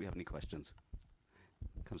we have any questions?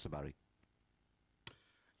 Councillor Barry.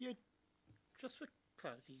 Yeah, just for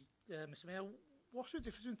clarity, Mr. Mayor, what's the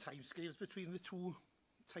difference in timescales between the two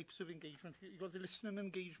types of engagement? You've got the listening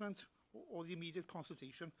engagement or the immediate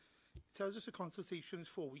consultation. It tells us the consultation is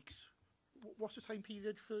 4 weeks. What's the time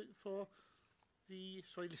period for the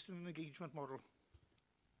listening and engagement model?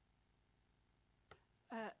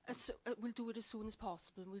 We'll do it as soon as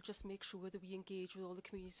possible. We'll just make sure that we engage with all the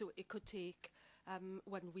community. So it could take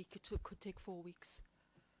 1 week, it could take 4 weeks.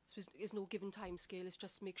 So there's no given time scale. It's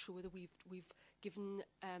just make sure that we've given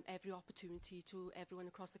every opportunity to everyone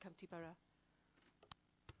across the county borough.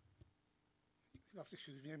 You'll have to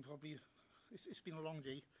excuse me, it's been a long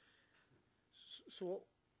day. So,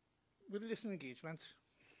 with the listening engagement,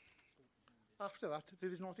 after that,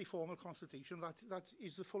 there is not a formal consultation. That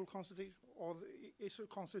is the full consultation, or is a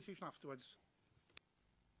consultation afterwards?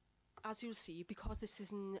 As you'll see, because this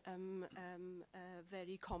isn't a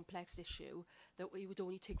very complex issue, that it would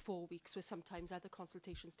only take 4 weeks, where sometimes other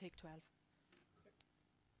consultations take 12.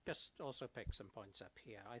 Just also pick some points up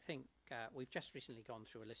here. I think we've just recently gone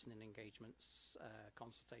through a listening engagement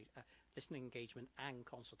and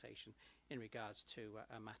consultation in regards to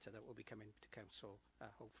a matter that will be coming to council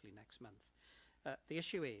hopefully next month. The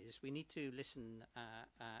issue is we need to listen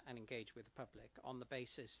and engage with the public on the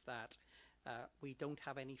basis that we don't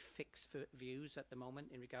have any fixed views at the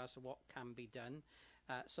moment in regards to what can be done.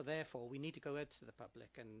 So therefore, we need to go out to the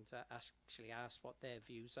public and actually ask what their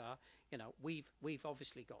views are. You know, we've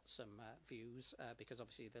obviously got some views because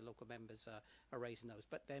obviously the local members are raising those,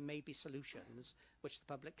 but there may be solutions which the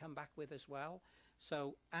public come back with as well.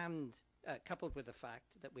 So, and coupled with the fact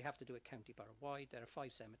that we have to do it county borough-wide, there are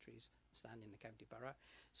 5 cemeteries standing in the county borough.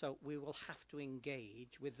 So we will have to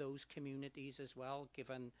engage with those communities as well,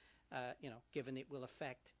 given given it will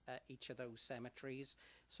affect each of those cemeteries.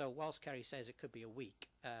 So whilst Kerry says it could be a week,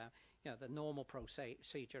 the normal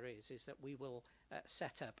procedure is that we will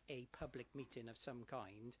set up a public meeting of some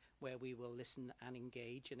kind where we will listen and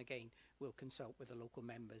engage, and again we'll consult with the local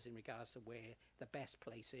members in regards to where the best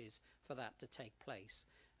place is for that to take place.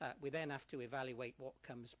 We then have to evaluate what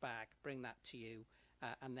comes back, bring that to you,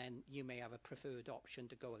 and then you may have a preferred option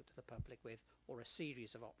to go out to the public with, or a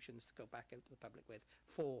series of options to go back out to the public with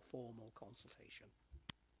for formal consultation.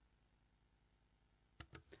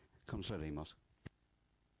 Councillor Ramos.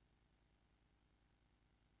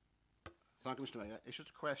 Thank you, Mr. Mayor. It's just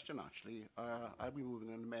a question, actually. I'll be moving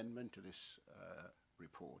an amendment to this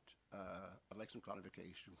report. I'd like some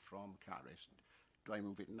clarification from Caris. Do I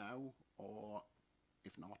move it now, or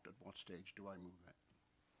if not, at what stage do I move it?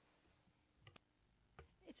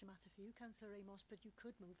 It's a matter for you, Councillor Ramos, but you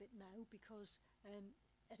could move it now because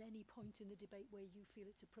at any point in the debate where you feel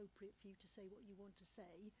it's appropriate for you to say what you want to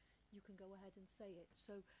say, you can go ahead and say it.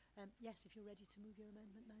 So, yes, if you're ready to move your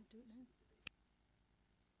amendment now, do it now.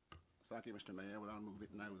 Thank you, Mr. Mayor. Well, I'll move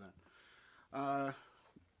it now then.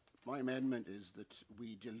 My amendment is that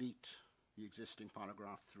we delete the existing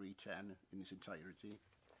paragraph 310 in its entirety,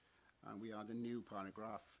 and we add a new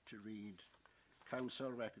paragraph to read: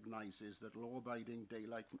 Council recognises that law-abiding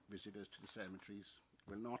daylight visitors to the cemeteries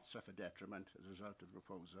will not suffer detriment as a result of the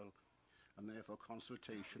proposal, and therefore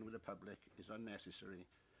consultation with the public is unnecessary.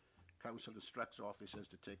 Council instructs officers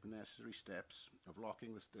to take the necessary steps of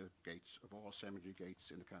locking the gates of all cemetery gates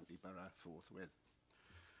in the county borough forthwith.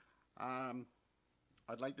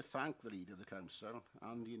 I'd like to thank the leader of the council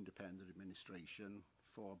and the independent administration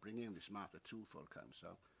for bringing this matter to full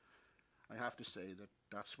council. I have to say that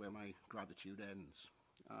that's where my gratitude ends.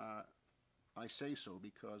 I say so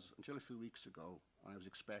because until a few weeks ago I was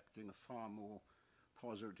expecting a far more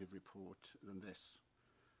positive report than this.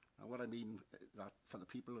 What I mean that for the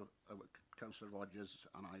people of Councillor Rogers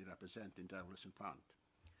and I represent in Dowlis and Pant,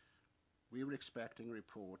 we were expecting a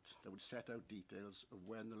report that would set out details of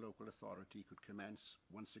when the local authority could commence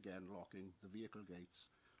once again locking the vehicle gates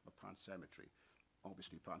of Pant Cemetery.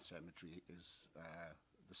 Obviously Pant Cemetery is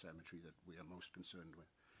the cemetery that we are most concerned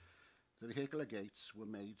with. The vehicular gates were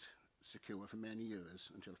made secure for many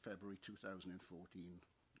years until February 2014,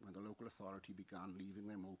 when the local authority began leaving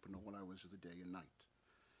them open all hours of the day and night.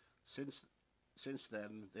 Since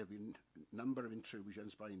then, there have been a number of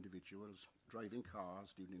intrusions by individuals driving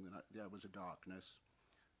cars during the hours of darkness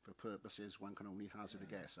for purposes one can only hazard a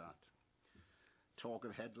guess at. Talk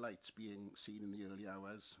of headlights being seen in the early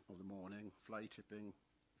hours of the morning, fly tipping,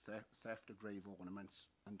 theft of grave ornaments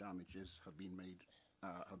and damages have been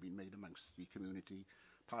made amongst the community.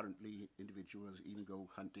 Apparently, individuals even go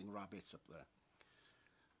hunting rabbits up there.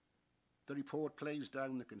 The report plays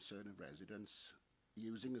down the concern of residents,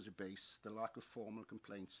 using as a base the lack of formal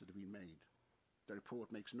complaints that have been made. The report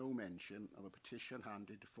makes no mention of a petition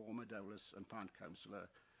handed to former Dowlis and Pant councillor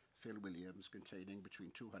Phil Williams containing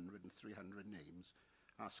between 200 and 300 names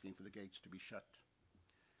asking for the gates to be shut.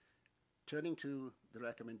 Turning to the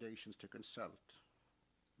recommendations to consult,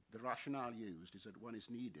 the rationale used is that one is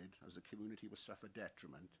needed as the community will suffer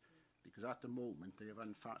detriment because at the moment they have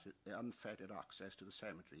unfettered access to the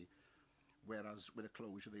cemetery, whereas with a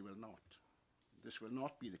closure they will not. This will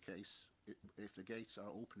not be the case if the gates are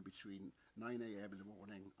open between 9 AM in the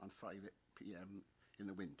morning and 5 PM in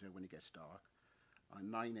the winter when it gets dark,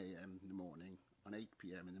 and 9 AM in the morning and 8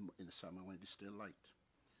 PM in the summer when it is still light.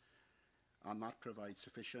 And that provides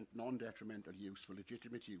sufficient non-detrimental use for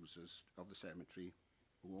legitimate users of the cemetery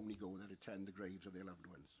who only go there to tend the graves of their loved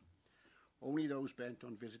ones. Only those bent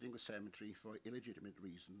on visiting the cemetery for illegitimate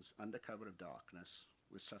reasons under cover of darkness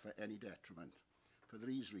will suffer any detriment. For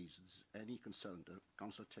these reasons, any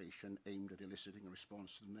consultation aimed at eliciting a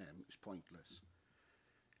response from them is pointless.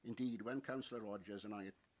 Indeed, when Councillor Rogers and I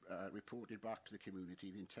reported back to the community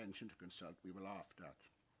the intention to consult, we were laughed at.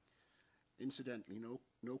 Incidentally,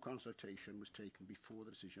 no consultation was taken before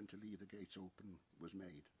the decision to leave the gates open was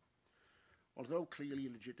made. Although clearly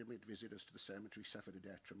legitimate visitors to the cemetery suffered a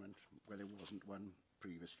detriment where there wasn't one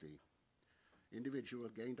previously,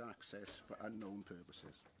 individuals gained access for unknown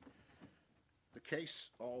purposes. The case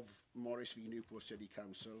of Morris v Newport City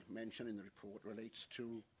Council mentioned in the report relates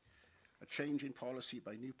to a change in policy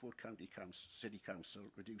by Newport County City Council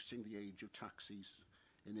reducing the age of taxis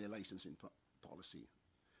in their licensing policy.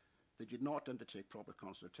 They did not undertake proper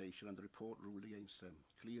consultation and the report ruled against them.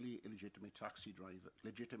 Clearly, legitimate taxi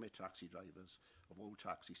drivers of old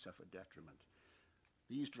taxis suffered detriment.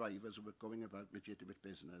 These drivers were going about legitimate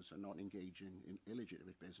business and not engaging in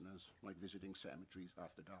illegitimate business like visiting cemeteries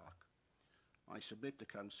after dark. I submit to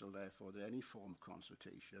Council, therefore, that any form of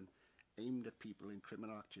consultation aimed at people in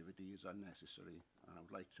criminal activity is unnecessary, and I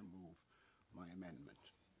would like to move my amendment.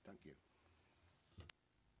 Thank you.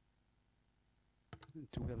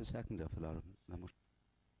 Do we have a seconder for that motion?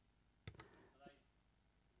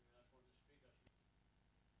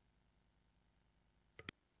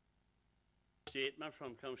 Statement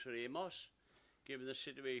from Councillor Amos, given the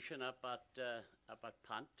situation up at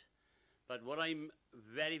Pant. But what I'm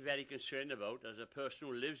very, very concerned about as a person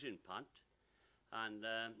who lives in Pant, and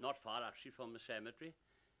not far actually from the cemetery,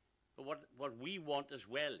 but what we want as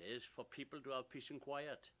well is for people to have peace and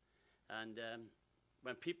quiet. And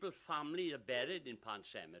when people's family are buried in Pant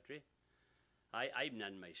Cemetery, I'm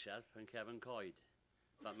none myself, and Kevin Coyd,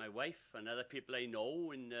 but my wife and other people I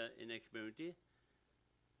know in the community,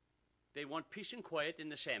 they want peace and quiet in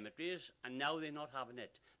the cemeteries, and now they're not having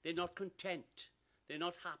it. They're not content. They're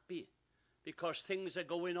not happy because things are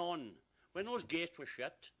going on. When those gates were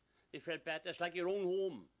shut, they felt better. It's like your own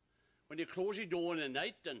home. When you close your door in the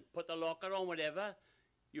night and put the locker on, whatever,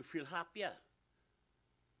 you feel happier.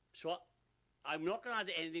 So I'm not going to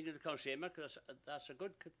add anything to the council because that's a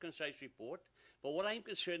good, concise report. But what I'm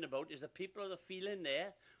concerned about is the people that are feeling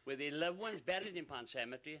there where their loved ones buried in Pant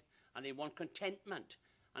Cemetery and they want contentment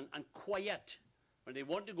and quiet. When they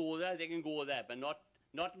want to go there, they can go there, but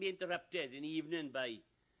not be interrupted in the evening by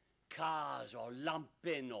cars or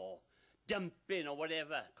lamping or dumping or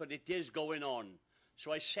whatever, because it is going on.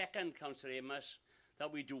 So I second Councillor Amos that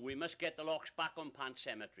we do. We must get the locks back on Pant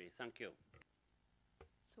Cemetery. Thank you.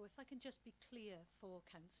 So if I can just be clear for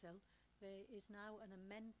Council, there is now an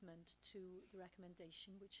amendment to the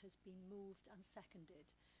recommendation which has been moved and seconded.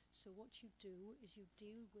 So what you do is you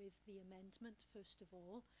deal with the amendment first of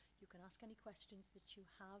all. You can ask any questions that you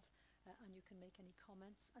have and you can make any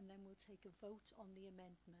comments, and then we'll take a vote on the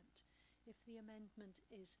amendment. If the amendment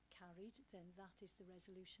is carried, then that is the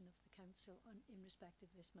resolution of the Council in respect of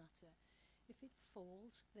this matter. If it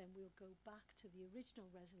falls, then we'll go back to the original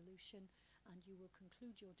resolution and you will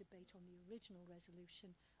conclude your debate on the original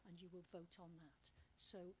resolution and you will vote on that.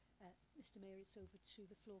 So, Mr Mayor, it's over to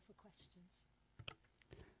the floor for questions.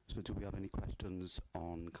 So do we have any questions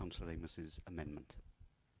on Councillor Amos's amendment?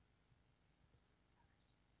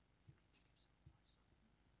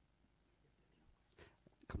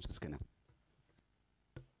 Councillor Skinner.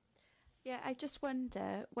 Yeah, I just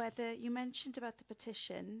wonder whether you mentioned about the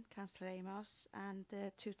petition, Councillor Amos, and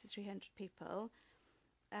the 200 to 300 people.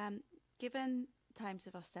 Given times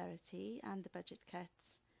of austerity and the budget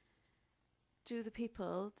cuts, do the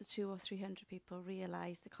people, the 200 or 300 people,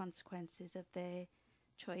 realise the consequences of their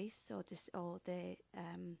choice or their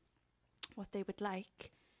what they would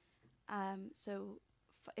like? So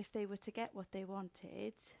if they were to get what they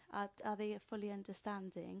wanted, are they fully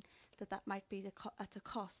understanding that that might be at a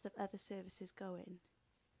cost of other services going?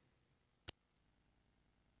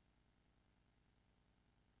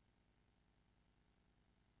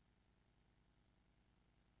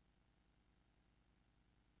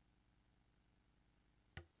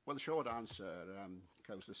 Well, the short answer,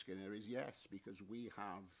 Councillor Skinner, is yes, because we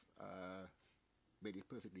have made it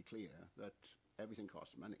perfectly clear that everything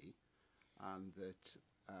costs money, and that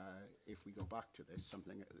if we go back to this,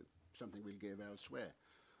 something we'll give elsewhere.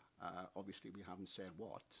 Obviously, we haven't said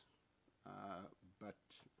what, but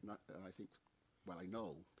I think, well, I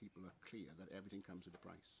know people are clear that everything comes at a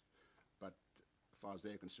price. But as far as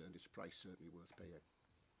they're concerned, it's a price certainly worth paying.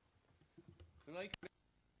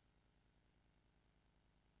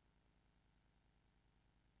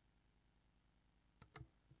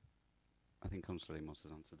 I think Councillor Amos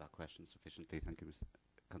has answered that question sufficiently. Thank you, Mr.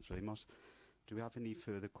 Councillor Amos. Do we have any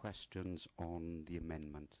further questions on the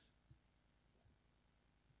amendment?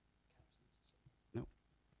 No.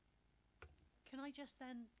 Can I just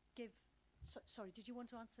then give... sorry, did you want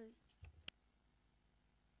to answer?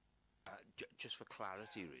 Just for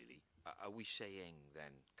clarity, really, are we saying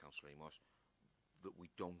then, Councillor Amos, that we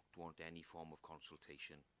don't want any form of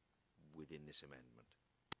consultation within this amendment?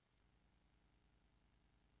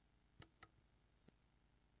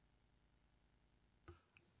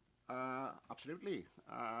 Absolutely,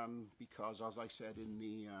 because as I said in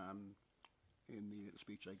the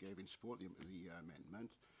speech I gave in support of the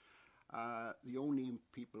amendment, the only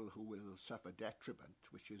people who will suffer detriment,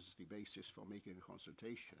 which is the basis for making a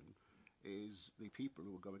consultation, is the people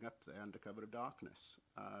who are going up there under cover of darkness.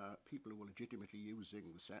 People who are legitimately using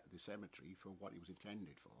the cemetery for what it was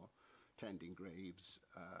intended for, tending graves,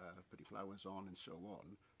 putting flowers on and so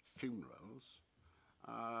on, funerals,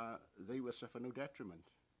 they will suffer no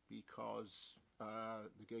detriment, because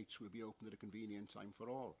the gates will be open at a convenient time for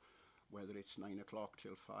all. Whether it's 9 o'clock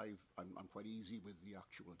till 5, I'm quite easy with the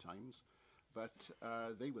actual times, but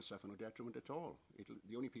they will suffer no detriment at all.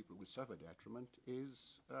 The only people who will suffer detriment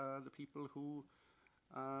is the people who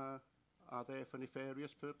are there for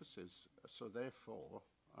nefarious purposes. So therefore,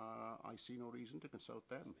 I see no reason to consult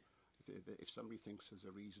them. If somebody thinks there's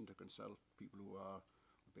a reason to consult people who are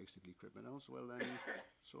basically criminals, well then,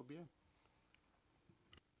 so be it.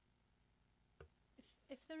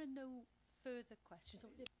 If there are no further questions...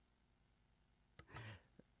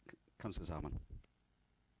 Councillor Zarman.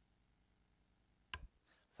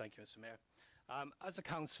 Thank you, Mr Mayor. As a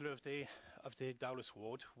councillor of the Dowlis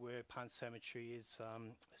ward, where Pant Cemetery is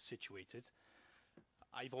situated,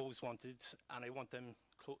 I've always wanted, and I want them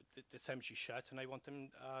the cemetery shut, and I want them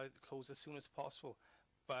closed as soon as possible,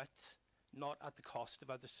 but not at the cost of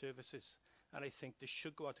other services. And I think this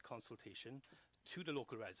should go out to consultation to the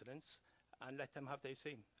local residents and let them have their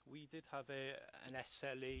say. We did have an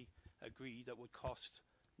SLA agreed that would cost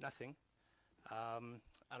nothing, and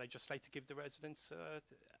I'd just like to give the residents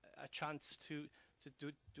a chance to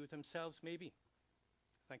do it themselves, maybe.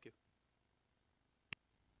 Thank you.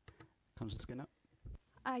 Councillor Skinner.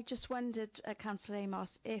 I just wondered, Councillor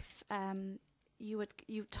Amos, if you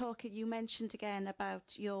mentioned again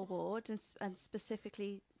about your ward and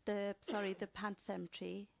specifically the Pant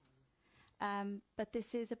Cemetery, but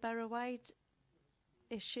this is a borough-wide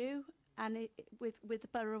issue and with the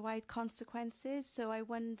borough-wide consequences. So I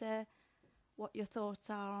wonder what your thoughts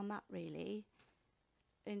are on that, really.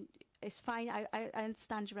 And it's fine. I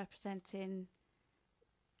understand you're representing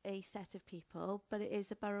a set of people, but it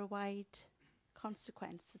is a borough-wide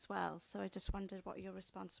consequence as well. So I just wondered what your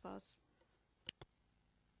response was.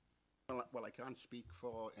 Well, I can't speak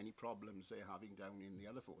for any problems they're having down in the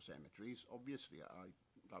other 4 cemeteries. Obviously,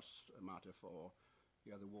 that's a matter for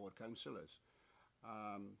the other ward councillors.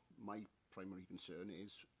 My primary concern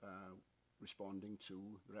is responding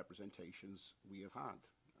to the representations we have had.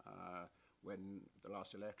 When the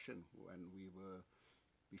last election,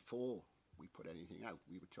 before we put anything out,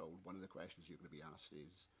 we were told one of the questions you're going to be asked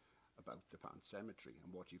is about the Pant Cemetery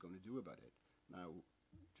and what you're going to do about it. Now,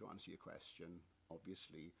 to answer your question,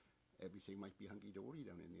 obviously, everything might be hunky-dory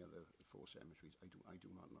down in the other 4 cemeteries. I do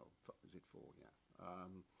not know. Is it 4? Yeah.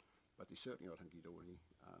 But they certainly are hunky-dory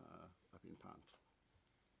up in Pant.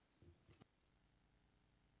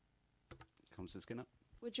 Councillor Skinner.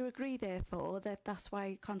 Would you agree, therefore, that that's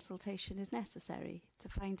why consultation is necessary, to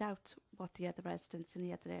find out what the other residents in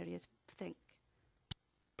the other areas think?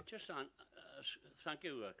 Just on, thank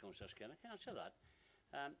you, Councillor Skinner. Can I answer that?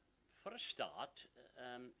 For a start,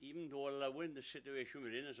 even though allowing the situation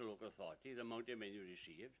we're in as a local authority, the amount of money you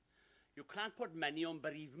received, you can't put money on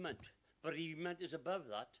bereavement. Bereavement is above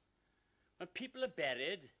that. When people are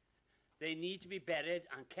buried, they need to be buried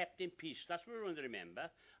and kept in peace. That's what we want to remember.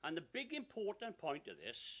 And the big important point of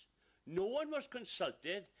this, no one was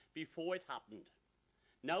consulted before it happened.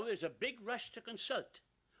 Now there's a big rush to consult.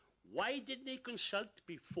 Why didn't they consult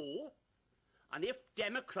before? And if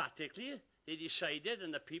democratically they decided,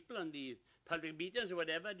 and the people and the public meetings or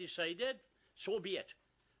whatever decided, so be it.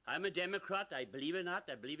 I'm a Democrat, I believe in that,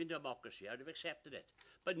 I believe in democracy, I would have accepted it.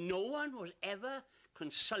 But no one was ever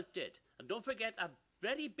consulted. And don't forget, a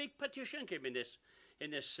very big petition came in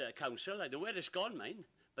this council. I don't know where it's gone, mine,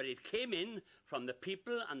 but it came in from the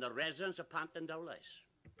people and the residents of Pant and Dowlais.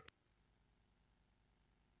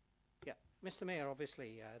 Yeah, Mr. Mayor,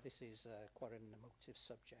 obviously this is quite an emotive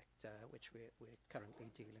subject which we're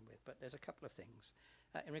currently dealing with, but there's a couple of things.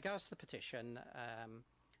 In regards to the petition,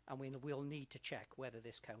 and we'll need to check whether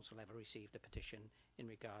this council ever received a petition in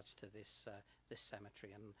regards to this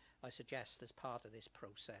cemetery, and I suggest as part of this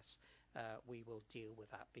process we will deal with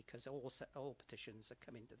that, because all petitions that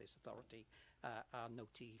come into this authority are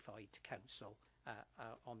notified to council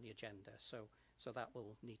on the agenda, so that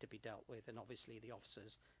will need to be dealt with, and obviously the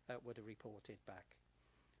officers would have reported back.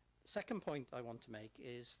 Second point I want to make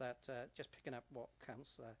is that, just picking up what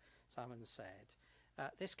Councillor Salmon said,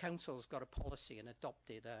 this council's got a policy and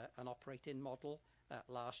adopted an operating model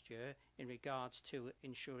last year in regards to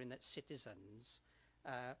ensuring that citizens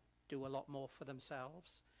do a lot more for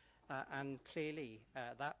themselves, and clearly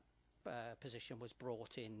that position was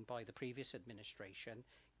brought in by the previous administration,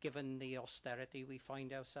 given the austerity we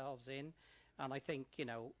find ourselves in. And I think, you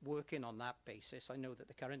know, working on that basis, I know that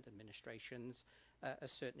the current administrations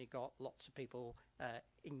has certainly got lots of people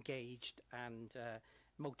engaged and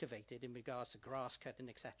motivated in regards to grass cutting,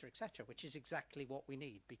 etc., which is exactly what we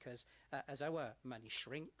need, because as our money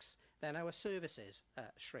shrinks, then our services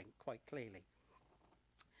shrink quite clearly.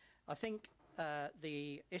 I think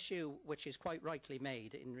the issue which is quite rightly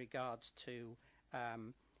made in regards to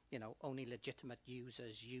you know, only legitimate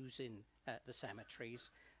users using the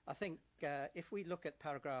cemeteries, I think if we look at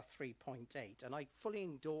paragraph 3.8, and I fully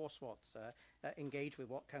endorse what, engage with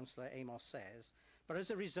what Councillor Amos says, but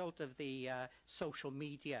as a result of the social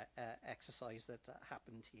media exercise that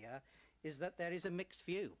happened here, is that there is a mixed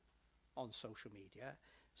view on social media.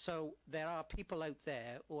 So there are people out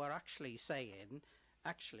there who are actually saying,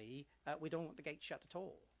 actually, we don't want the gate shut at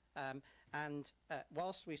all. And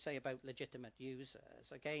whilst we say about legitimate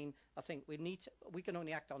users, again, I think we can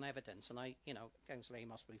only act on evidence, and you know, Councillor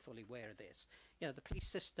Amos will be fully aware of this. You know, the police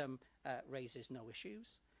system raises no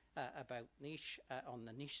issues about niche, on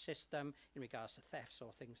the niche system in regards to thefts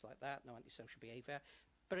or things like that, no antisocial behaviour.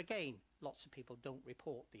 But again, lots of people don't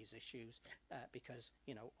report these issues because,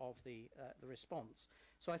 you know, of the response.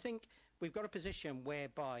 So I think we've got a position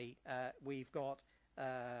whereby we've got,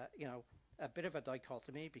 you know, a bit of a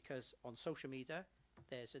dichotomy, because on social media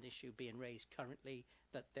there's an issue being raised currently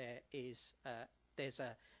that there is there's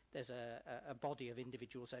a body of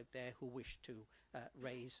individuals out there who wish to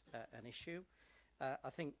raise an issue. I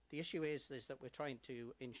think the issue is that we're trying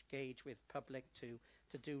to engage with public to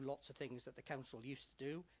do lots of things that the council used to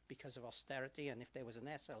do because of austerity, and if there was an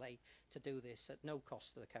SLA to do this at no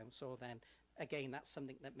cost to the council, then again that's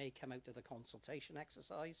something that may come out of the consultation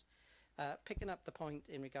exercise. Picking up the point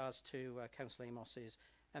in regards to Councillor Amos's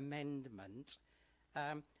amendment,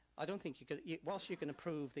 I don't think you could, whilst you can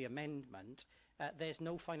approve the amendment, There's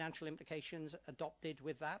no financial implications adopted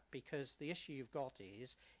with that, because the issue you've got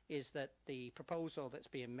is that the proposal that's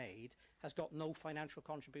being made has got no financial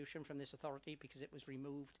contribution from this authority because it was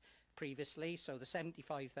removed previously. So the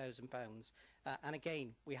 £75,000, and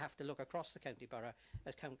again, we have to look across the county borough,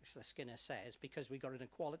 as Councillor Skinner says, because we've got an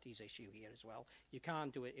equalities issue here as well. You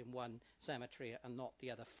can't do it in one cemetery and not the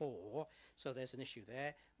other four, so there's an issue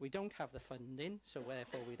there. We don't have the funding, so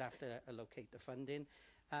therefore we'd have to allocate the funding.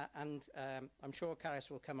 And I'm sure Caris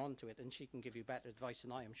will come on to it and she can give you better advice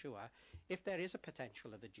than I am sure. If there is a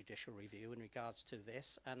potential of the judicial review in regards to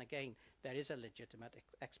this, and again, there is a legitimate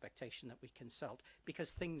expectation that we consult,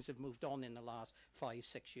 because things have moved on in the last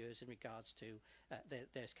 5-6 years in regards to,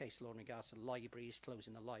 there's case law in regards to libraries,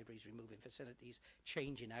 closing the libraries, removing facilities,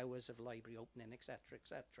 changing hours of library opening, etc.,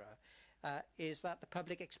 etc., is that the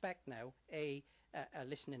public expect now a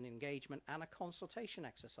listening engagement and a consultation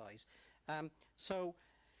exercise. So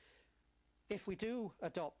if we do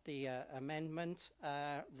adopt the amendment,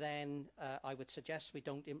 then I would suggest we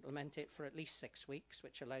don't implement it for at least 6 weeks,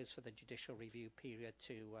 which allows for the judicial review period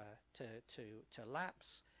to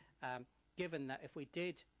lapse. Given that if we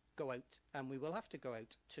did go out, and we will have to go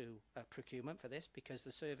out to procurement for this, because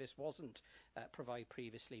the service wasn't provided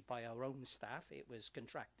previously by our own staff, it was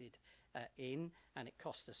contracted in, and it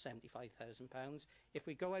cost us £75,000. If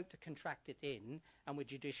we go out to contract it in and we're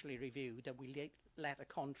judicially reviewed and we let a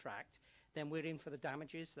contract, then we're in for the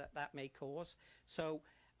damages that that may cause. So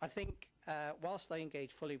I think whilst I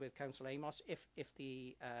engage fully with Councillor Amos, if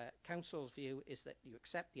the Council's view is that you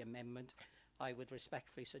accept the amendment, I would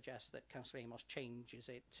respectfully suggest that Councillor Amos changes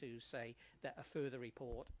it to say that a further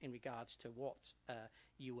report in regards to what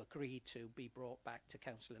you agreed to be brought back to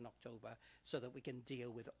Council in October, so that we can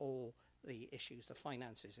deal with all the issues, the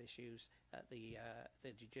finances issues, the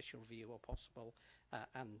judicial review or possible,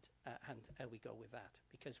 and how we go with that,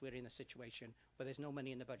 because we're in a situation where there's no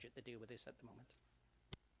money in the budget to deal with this at the moment.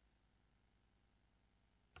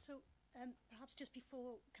 So perhaps just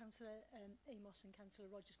before Councillor Amos and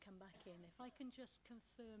Councillor Rogers come back in, if I can just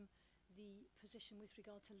confirm the position with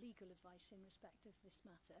regard to legal advice in respect of this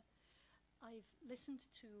matter. I've listened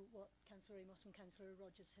to what Councillor Amos and Councillor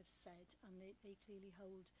Rogers have said, and they clearly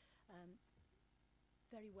hold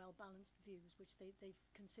very well balanced views, which they've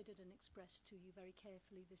considered and expressed to you very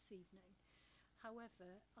carefully this evening.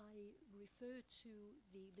 However, I refer to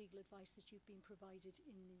the legal advice that you've been provided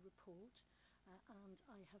in the report, and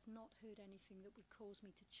I have not heard anything that would cause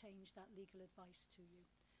me to change that legal advice to you.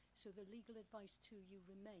 So the legal advice to you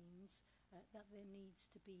remains that there needs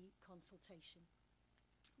to be consultation.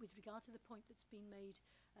 With regard to the point that's been made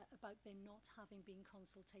about there not having been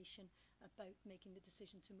consultation about making the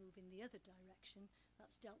decision to move in the other direction,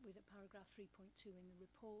 that's dealt with at paragraph 3.2 in the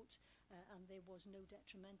report, and there was no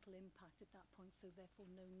detrimental impact at that point, so therefore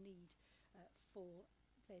no need for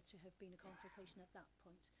there to have been a consultation at that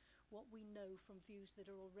point. What we know from views that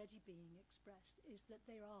are already being expressed is that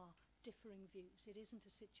there are differing views. It isn't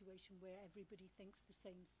a situation where everybody thinks the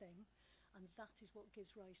same thing, and that is what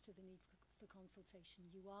gives rise to the need for consultation.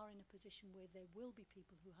 You are in a position where there will be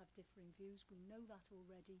people who have differing views. We know that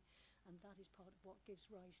already, and that is part of what gives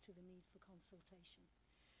rise to the need for consultation.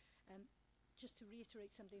 Just to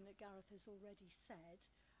reiterate something that Gareth has already said,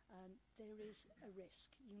 there is a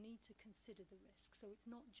risk. You need to consider the risk. So it's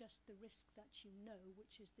not just the risk that you know,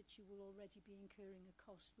 which is that you will already be incurring a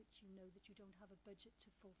cost which you know that you don't have a budget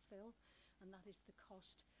to fulfil, and that is the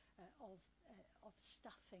cost of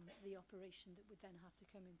staffing the operation that would then have to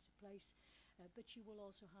come into place. But you will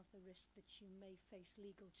also have the risk that you may face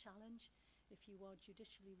legal challenge. If you are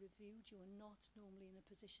judicially reviewed, you are not normally in a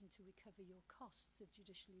position to recover your costs of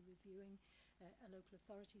judicially reviewing a local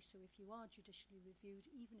authority. So if you are judicially reviewed,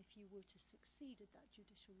 even if you were to succeed at that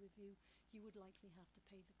judicial review, you would likely have to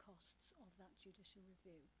pay the costs of that judicial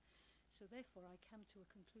review. So therefore I come to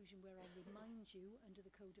a conclusion where I remind you under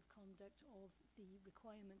the Code of Conduct of the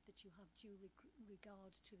requirement that you have due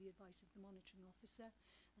regard to the advice of the monitoring officer,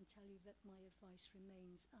 and tell you that my advice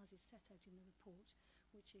remains as is set out in the report,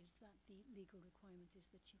 which is that the legal requirement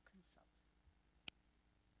is that you consult.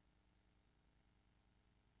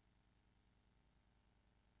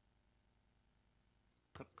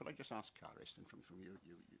 Could I just ask Caris, and from you,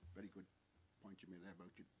 very good point you made there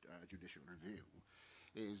about judicial review,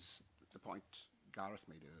 is the point Gareth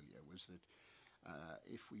made earlier was that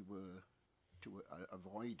if we were to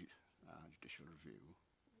avoid judicial review,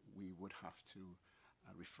 we would have to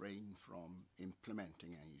refrain from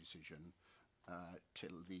implementing any decision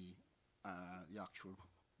till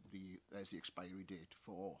there's the expiry date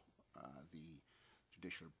for the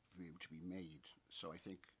judicial review to be made. So I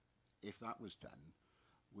think if that was done,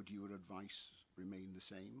 would your advice remain the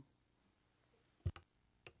same?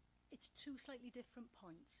 it's two slightly different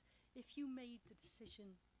points. If you made the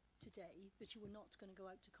decision today that you were not going to go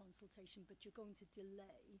out to consultation, but you're going to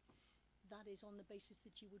delay, that is on the basis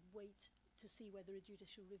that you would wait to see whether a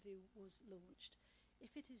judicial review was launched.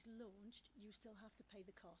 If it is launched, you still have to pay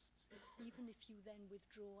the costs, even if you then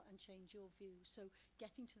withdraw and change your view. So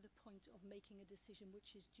getting to the point of making a decision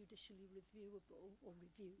which is judicially reviewable or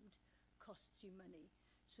reviewed costs you money.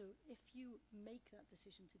 So if you make that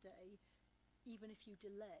decision today, even if you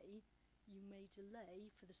delay, you may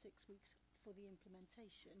delay for the 6 weeks for the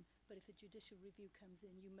implementation, but if a judicial review comes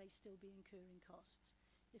in, you may still be incurring costs.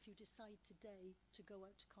 If you decide today to go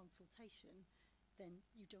out to consultation, then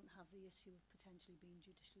you don't have the issue of potentially being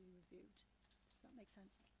judicially reviewed. Does that make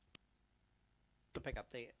sense? To pick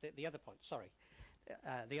up the other point, sorry.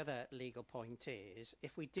 The other legal point is,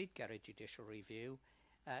 if we did get a judicial review,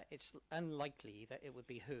 it's unlikely that it would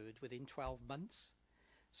be heard within 12 months.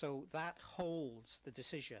 So that holds the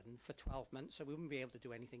decision for 12 months, so we wouldn't be able to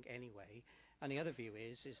do anything anyway. And the other view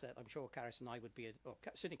is that I'm sure Caris and I would be, or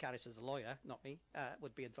certainly Caris as a lawyer, not me,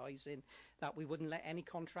 would be advising that we wouldn't let any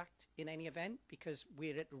contract in any event, because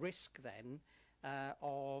we're at risk then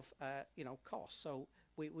of costs. So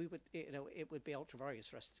we would, it would be ultra various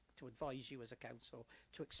for us to advise you as a council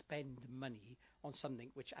to expend money on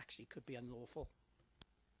something which actually could be unlawful.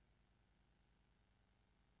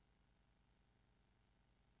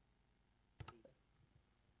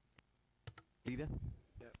 Leader?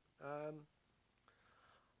 Yeah.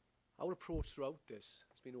 Our approach throughout this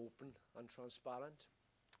has been open and transparent.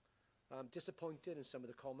 I'm disappointed in some of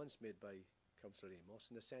the comments made by Councillor Amos,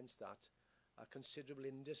 in the sense that a considerable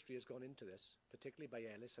industry has gone into this, particularly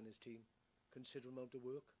by Ellis and his team. Considerable amount of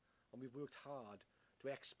work, and we've worked hard to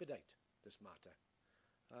expedite this matter.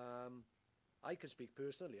 I can speak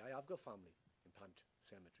personally. I have got family in Pant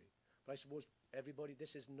Cemetery, but I suppose everybody,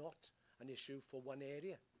 this is not an issue for one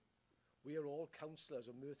area. We are all councillors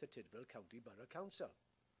of Merthyr Tydfil County Borough Council.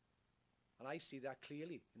 And I see that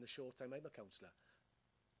clearly in the short time I'm a councillor.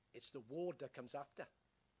 It's the ward that comes after.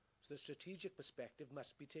 So the strategic perspective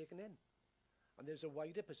must be taken in. And there's a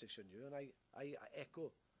wider position here, and I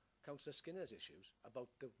echo Councillor Skinner's issues about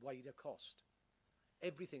the wider cost.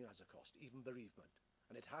 Everything has a cost, even bereavement.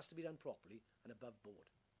 And it has to be done properly and above board.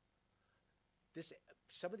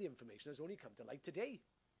 Some of the information has only come to light today.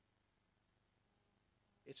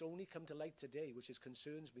 It's only come to light today, which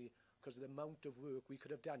concerns me because of the amount of work we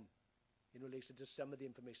could have done in relation to some of the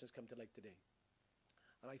information that's come to light today.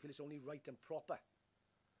 And I feel it's only right and proper.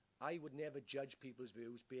 I would never judge people's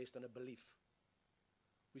views based on a belief.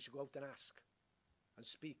 We should go out and ask and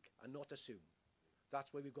speak and not assume.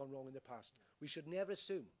 That's where we've gone wrong in the past. We should never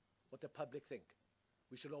assume what the public think.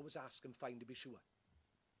 We should always ask and find to be sure.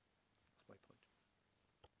 That's my point.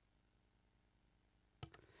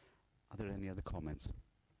 Are there any other comments?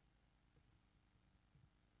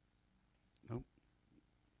 No?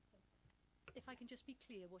 If I can just be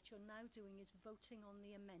clear, what you're now doing is voting on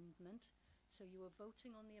the amendment. So you are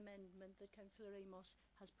voting on the amendment that Councillor Amos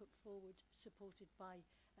has put forward, supported by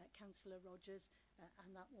Councillor Rogers,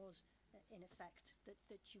 and that was, in effect,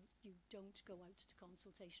 that you don't go out to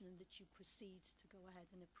consultation and that you proceed to go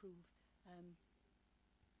ahead and approve.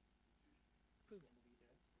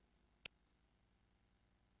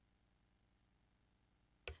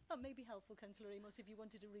 That may be helpful, Councillor Amos, if you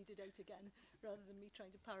wanted to read it out again, rather than me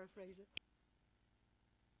trying to paraphrase it.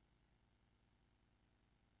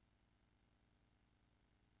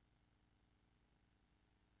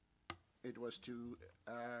 It was to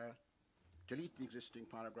delete the existing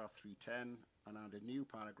paragraph 310 and add a new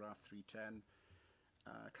paragraph 310.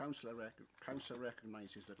 Council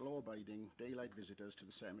recognises that law-abiding daylight visitors to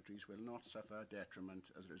the cemeteries will not suffer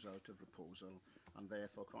detriment as a result of proposal, and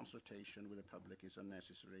therefore consultation with the public is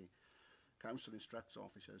unnecessary. Council instructs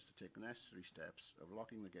officers to take the necessary steps of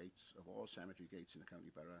locking the gates of all cemetery gates in the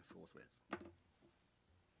county borough forthwith.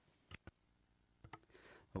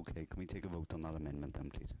 Okay, can we take a vote on that amendment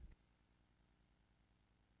then, please?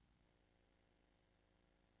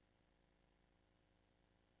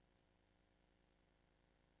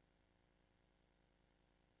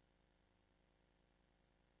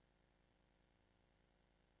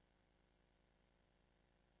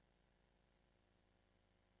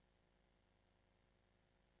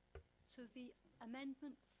 So the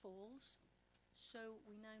amendment falls, so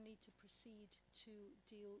we now need to proceed to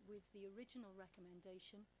deal with the original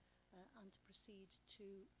recommendation and to proceed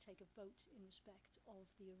to take a vote in respect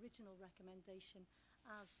of the original recommendation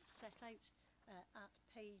as set out at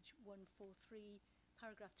page 143,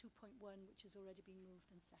 paragraph 2.1, which has already been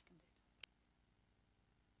moved and seconded.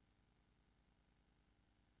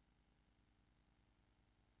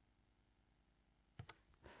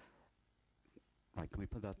 Right, can we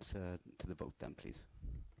put that to the vote then, please?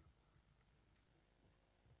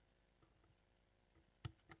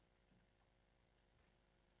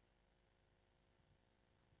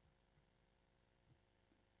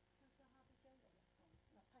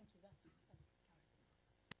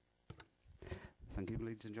 Thank you,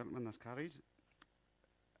 ladies and gentlemen. That's carried.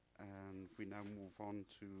 And we now move on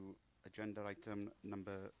to agenda item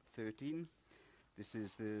number 13. This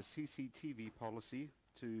is the CCTV policy,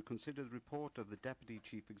 to consider the report of the Deputy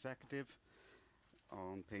Chief Executive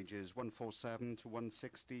on pages 147 to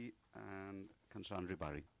 160, and Councillor Andrew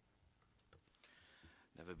Barry.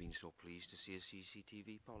 Never been so pleased to see a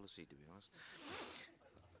CCTV policy, to be honest.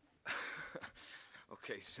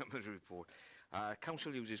 Okay, summary report.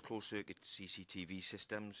 Council uses closed-circuit CCTV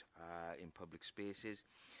systems in public spaces.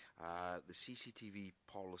 The CCTV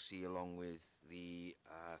policy, along with the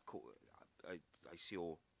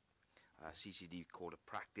ICO CCTV Code of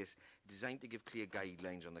Practice, designed to give clear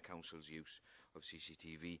guidelines on the Council's use of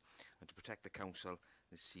CCTV and to protect the Council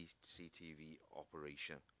and CCTV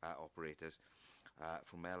operators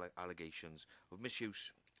from allegations of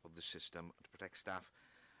misuse of the system, and to protect staff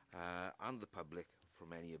and the public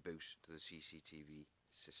from any abuse to the CCTV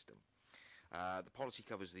system. The policy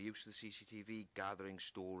covers the use of the CCTV, gathering,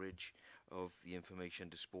 storage of the information,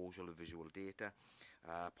 disposal of visual data.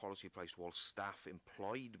 Policy applies to all staff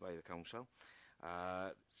employed by the Council.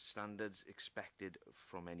 Standards expected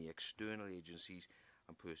from any external agencies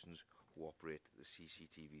and persons who operate the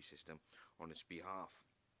CCTV system on its behalf.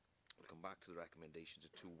 We'll come back to the recommendations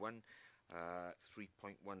of 2.1.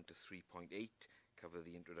 3.1 to 3.8 cover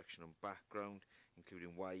the introduction and background,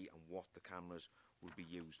 including why and what the cameras will be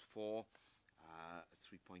used for.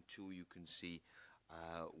 3.2, you can see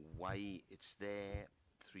why it's there.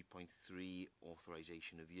 3.3,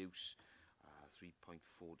 authorisation of use. 3.4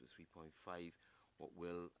 to 3.5, what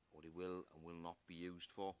it will and will not be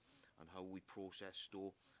used for, and how we process,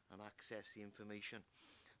 store and access the information.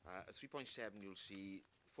 At 3.7, you'll see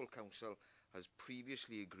full council has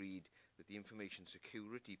previously agreed that the information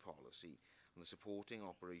security policy and the supporting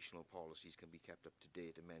operational policies can be kept up to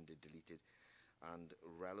date, amended, deleted, and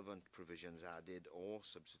relevant provisions added or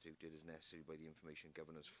substituted as necessary by the Information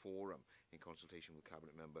Governance Forum in consultation with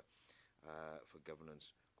Cabinet Member for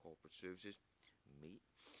Governance Corporate Services, me.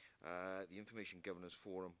 The Information Governance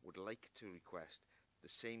Forum would like to request the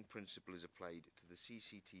same principle is applied to the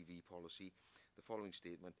CCTV policy. The following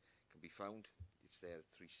statement can be found. It's there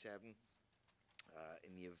at 3.7.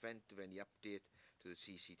 In the event of any update to the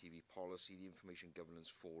CCTV policy, the Information Governance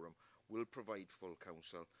Forum will provide full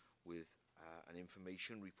council with an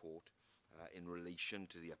information report in relation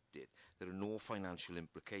to the update. There are no financial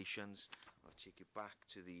implications. I'll take you back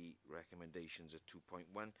to the recommendations at 2.1,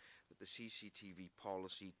 that the CCTV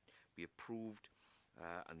policy be approved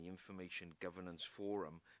and the Information Governance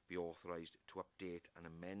Forum be authorised to update and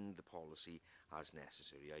amend the policy as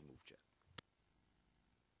necessary. I move, Chair.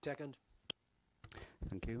 Second.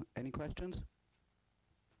 Thank you. Any questions?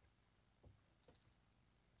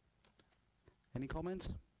 Any comments?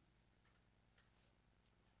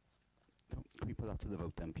 No. Can we put that to the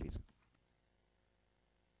vote then, please?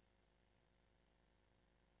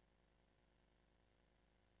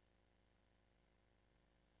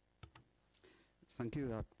 Thank you.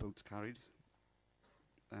 That vote's carried.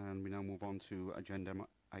 And we now move on to agenda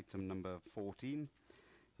item number 14.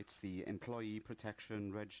 It's the Employee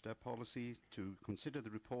Protection Register policy, to consider the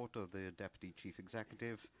report of the Deputy Chief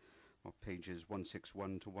Executive of pages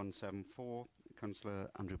 161 to 174. Councillor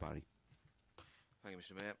Andrew Barry. Thank you,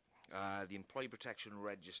 Mr. Mayor. The Employee Protection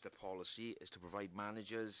Register policy is to provide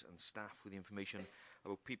managers and staff with information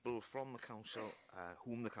about people from the council,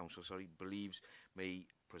 whom the council believes may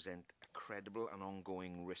present a credible and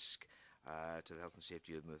ongoing risk to the health and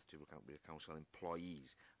safety of Merthyr Council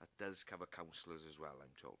employees. That does cover councillors as well,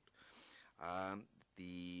 I'm told.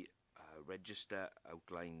 The register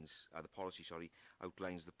outlines, the policy,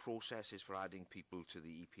 outlines the processes for adding people to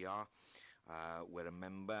the EPR where a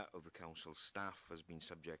member of the council staff has been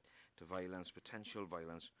subject to violence, potential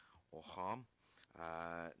violence or harm.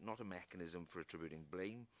 Not a mechanism for attributing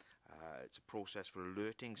blame. It's a process for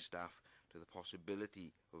alerting staff to the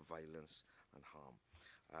possibility of violence and harm.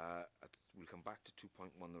 We'll come back to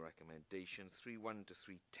 2.1, the recommendation. 3.1 to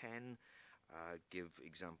 3.10 give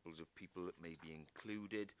examples of people that may be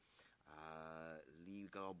included.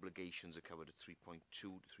 Legal obligations are covered at 3.2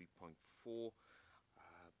 to 3.4.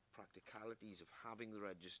 Practicalities of having the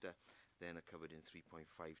register then are covered in 3.5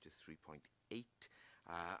 to 3.8.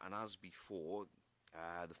 And as before,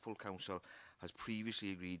 The full council has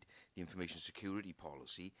previously agreed the information security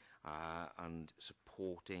policy and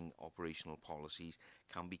supporting operational policies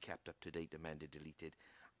can be kept up to date, amended, deleted,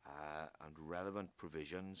 and relevant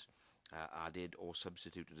provisions added or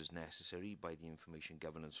substituted as necessary by the Information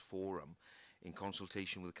Governance Forum in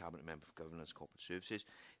consultation with the Cabinet Member for Governance Corporate Services.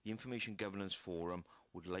 The Information Governance Forum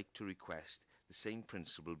would like to request the same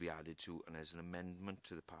principle be added to, and as an amendment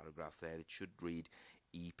to the paragraph there, it should read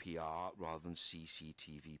EPR rather than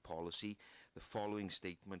CCTV policy. The following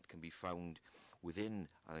statement can be found within,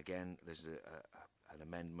 and again, there's an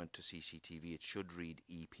amendment to CCTV. It should read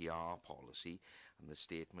EPR policy, and the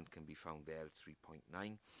statement can be found there at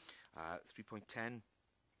 3.9. 3.10,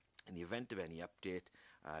 in the event of any update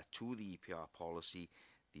to the EPR policy,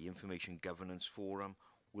 the Information Governance Forum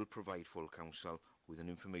will provide full council with an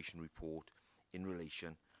information report in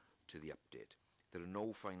relation to the update. There are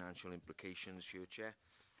no financial implications here, Chair,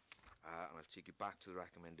 and I'll take you back to the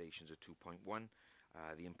recommendations of 2.1.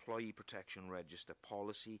 The Employee Protection Register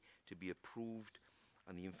policy to be approved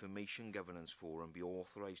and the Information Governance Forum be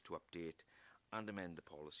authorised to update and amend the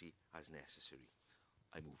policy as necessary.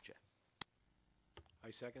 I move, Chair.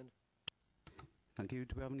 I second. Thank you.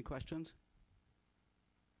 Do we have any questions?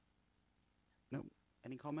 No.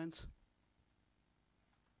 Any comments?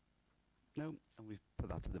 No. And we put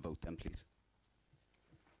that to the vote then, please.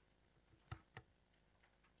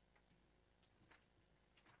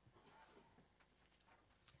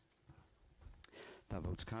 That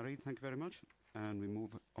vote's carried. Thank you very much. And we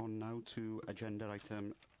move on now to agenda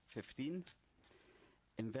item 15.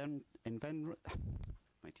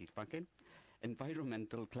 My teeth back in.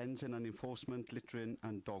 Environmental cleansing and enforcement, littering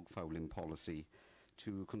and dog fouling policy.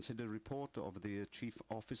 To consider report of the Chief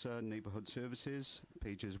Officer, Neighbourhood Services,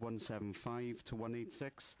 pages 175 to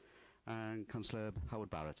 186, and Councillor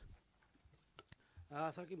Howard Barrett.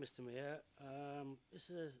 Thank you, Mr. Mayor.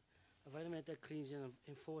 This is environmental cleansing and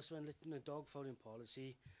enforcement, littering and dog fouling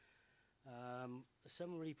policy. A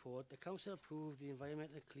summary report. The Council approved the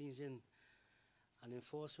environmental cleansing and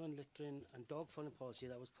enforcement, littering and dog fouling policy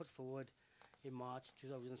that was put forward in March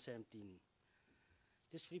 2017.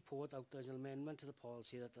 This report outlines an amendment to the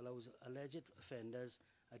policy that allows alleged offenders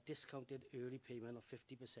a discounted early payment of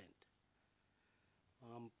 50%.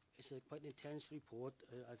 It's a quite an intense report.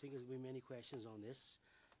 I think there's been many questions on this.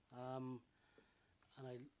 And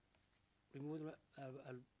I'll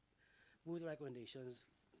move the recommendations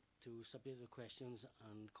to subject to questions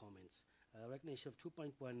and comments. Recommendation of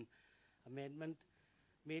 2.1, amendment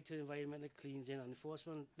made to the environmental cleansing and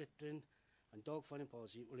enforcement, littering and dog fouling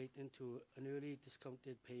policy relating to an early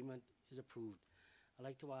discounted payment is approved. I'd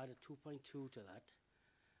like to add a 2.2 to that,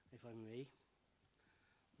 if I may.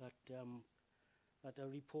 That a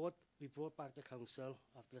report be brought back to Council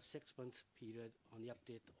after a 6-month period on the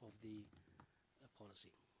update of the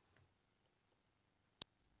policy.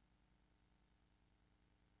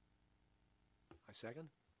 I second.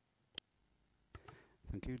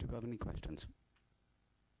 Thank you. Do you have any questions?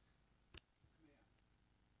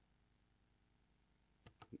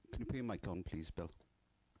 Can you put your mic on, please, Bill?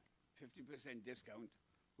 50% discount,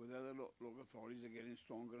 with other local authorities are getting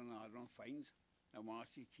stronger and harder on fines. Now,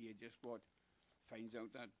 RCT just finds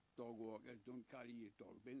out that dog walkers don't carry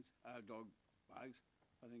dog bags,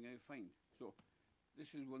 I think they're fined. So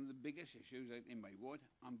this is one of the biggest issues in my ward.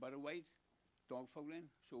 And Borough-wide, dog fouling.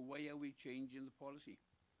 So why are we changing the policy?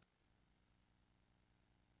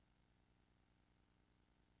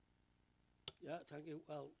 Yeah, thank you.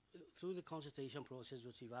 Well, through the consultation process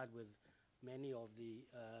which we've had with many of the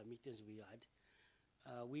meetings we had,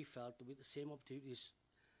 we felt that the same opportunities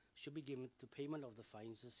should be given to payment of the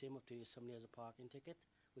fines, the same opportunity as somebody has a parking ticket,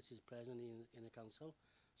 which is present in the council.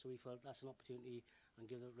 So we felt that's an opportunity and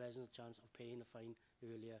give the residents a chance of paying the fine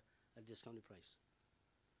earlier at a discounted price.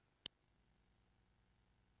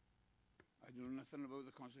 I know nothing about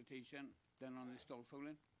the consultation done on this dog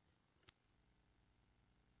fouling.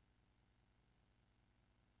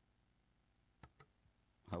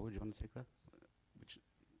 Howard, do you want to take that?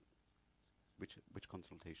 Which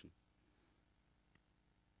consultation?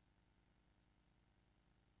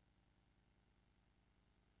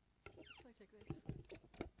 Shall I take this?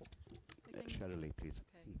 Cheryl Lee, please.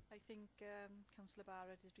 Okay. I think Councillor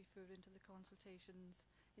Barrett is referring to the consultations,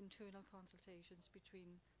 internal consultations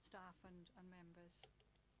between staff and members.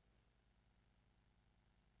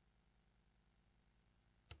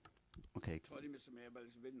 Okay. Sorry, Mr. Mayor, but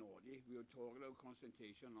it's a bit naughty. We were talking about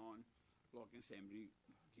consultation on blocking assembly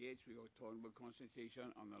gates. We were talking about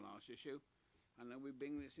consultation on the last issue. And then we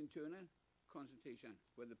bring this internal consultation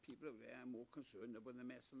where the people out there are more concerned about the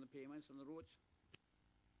mess on the pavements and the roads.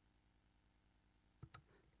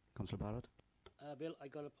 Councillor Barrett? Bill, I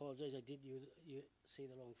got to apologise. I did you say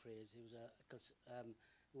the wrong phrase. It was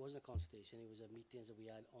it wasn't a consultation. It was a meeting that we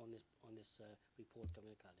had on this report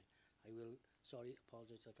coming to Cali. I will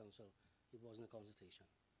apologise to the council. It wasn't a consultation.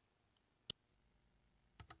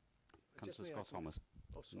 Councillor Scott Thomas.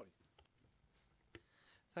 Oh, sorry.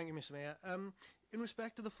 Thank you, Mr Mayor. In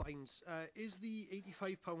respect to the fines, is the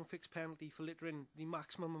 £85 fixed penalty for littering the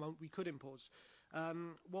maximum amount we could impose?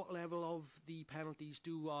 What level of the penalties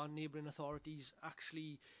do our neighbouring authorities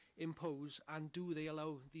actually impose, and do they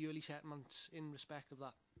allow the early settlements in respect of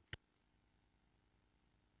that?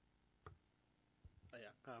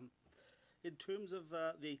 In terms of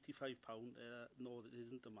the £85, no, that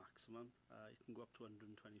isn't the maximum. It can go up to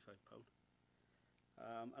 £125.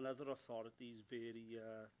 And other authorities vary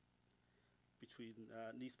between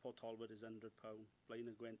Neathport Talbot is £100, Blaen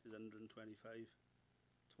and Gwent is £125,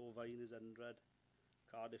 Torvine is £100,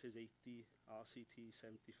 Cardiff is £80, RCT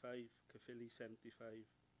 £75, Caerphilly £75,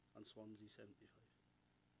 and Swansea £75.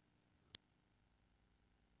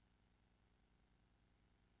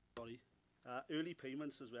 Sorry. Early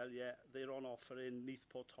payments as well, yeah, they're on offer in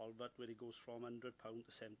Neathport Talbot, where it goes from £100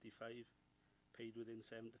 to £75, paid within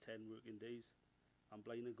 7 to 10 working days, and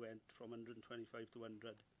Blaen and Gwent from £125 to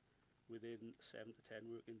 £100 within 7 to 10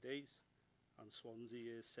 working days, and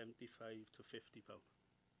Swansea is £75 to £50.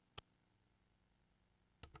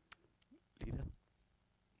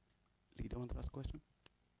 Leader, want to ask a question?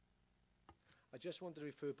 I just want to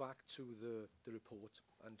refer back to the report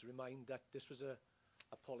and to remind that this was a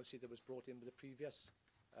policy that was brought in with the previous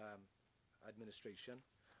administration.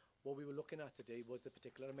 What we were looking at today was the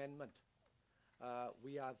particular amendment.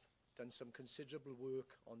 We have done some considerable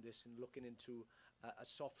work on this in looking into a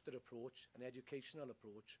softer approach, an educational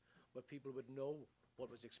approach, where people would know what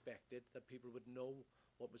was expected, that people would know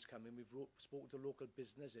what was coming. We've spoken to local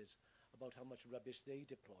businesses about how much rubbish they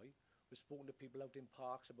deploy. We've spoken to people out in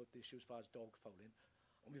parks about the issue as far as dog fouling.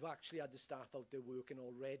 And we've actually had the staff out there working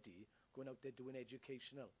already, going out there doing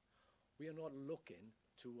educational. We are not looking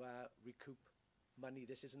to recoup money.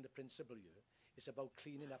 This isn't the principle here. It's about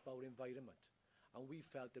cleaning up our environment. And we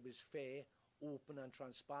felt it was fair, open and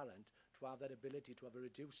transparent to have that ability to have a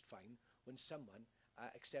reduced fine when someone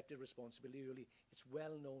accepted responsibility early. It's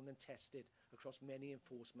well known and tested across many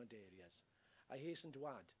enforcement areas. I hasten to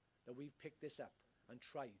add that we've picked this up and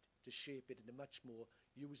tried to shape it into much more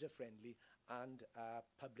user-friendly and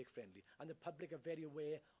public-friendly. And the public are very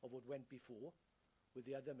aware of what went before with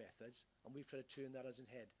the other methods, and we've tried to turn that on its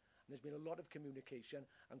head. And there's been a lot of communication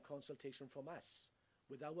and consultation from us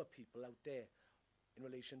with our people out there in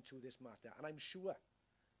relation to this matter. And I'm sure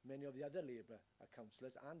many of the other Labour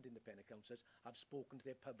councillors and independent councillors have spoken to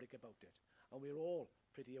their public about it. And we're all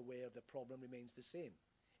pretty aware the problem remains the same.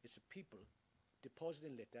 It's the people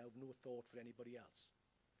depositing litter have no thought for anybody else.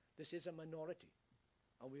 This is a minority,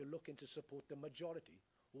 and we are looking to support the majority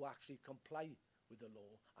who actually comply with the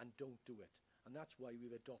law and don't do it. And that's why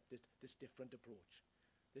we've adopted this different approach.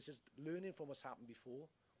 This is learning from what's happened before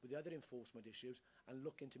with the other enforcement issues and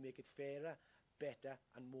looking to make it fairer, better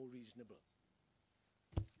and more reasonable.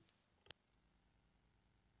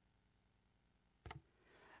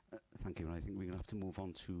 Thank you. And I think we're going to have to move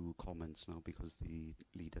on to comments now, because the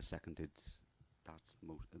leader seconded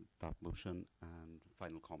that motion, and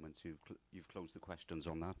final comments. You've closed the questions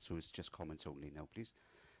on that, so it's just comments only now, please.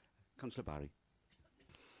 Councillor Barry.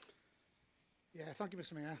 Yeah, thank you,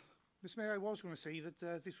 Mr Mayor. Mr Mayor, I was going to say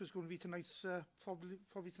that this was going to be tonight's,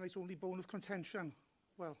 probably tonight's only bone of contention.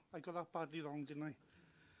 Well, I got that badly wrong, didn't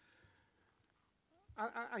I?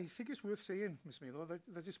 I think it's worth saying, Mr Mayor, though,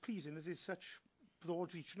 that it's pleasing that there's such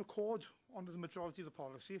broad reaching accord on the majority of the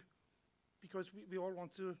policy, because we all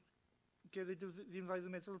want to get rid of the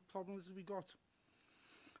environmental problems that we got.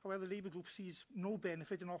 However, the Labour group sees no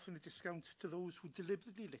benefit in offering a discount to those who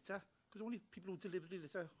deliberately litter, because only people who deliberately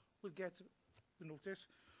litter will get the notice,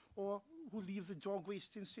 or who leave the dog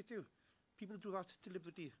waste in situ. People who do that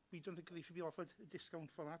deliberately, we don't think they should be offered a discount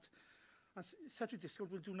for that. And such a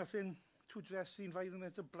discount will do nothing to address the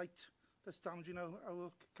environmental blight that's damaging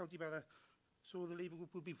our county borough. So the Labour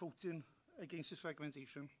group will be voting against this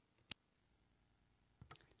recommendation.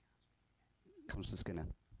 Councillor Skinner.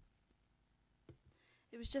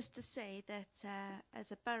 It was just to say that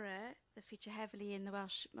as a borough that feature heavily in the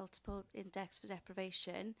Welsh Multiple Index for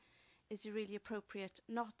Deprivation, is it really appropriate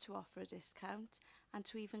not to offer a discount and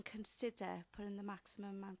to even consider putting the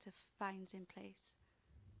maximum amount of fines in place?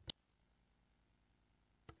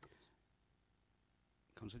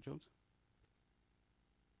 Councillor Jones.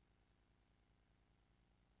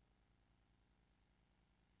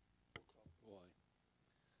 Why?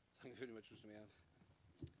 Thank you very much, Mr Mayor.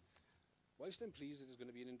 Whilst I'm pleased that there's going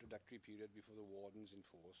to be an introductory period before the wardens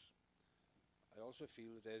enforce, I also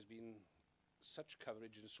feel that there's been such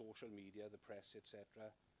coverage in social media, the press, etc.,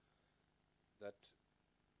 that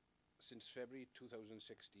since February 2016,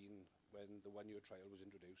 when the one-year trial was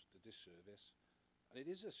introduced, that this service, and it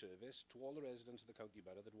is a service to all the residents of the county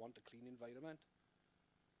borough that want a clean environment,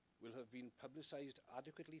 will have been publicised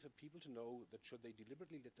adequately for people to know that should they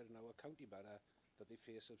deliberately litter in our county borough, that they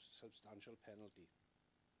face a substantial penalty.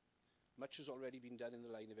 Much has already been done in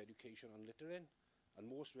the line of education on littering, and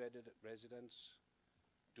most residents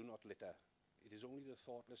do not litter. It is only the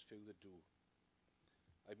thoughtless few that do.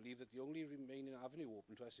 I believe that the only remaining avenue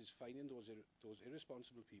open to us is finding those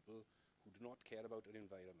irresponsible people who do not care about our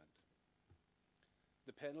environment.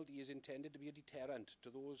 The penalty is intended to be a deterrent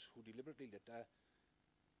to those who deliberately litter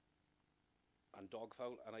and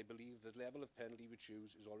dogfowl, and I believe the level of penalty we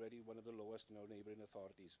choose is already one of the lowest in our neighbouring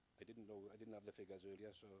authorities. I didn't have the figures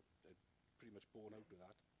earlier, so I'm pretty much borne out with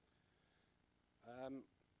that.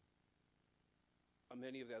 And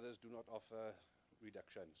many of the others do not offer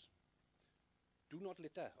reductions. Do not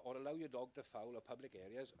litter or allow your dog to foul our public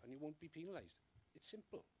areas and you won't be penalised. It's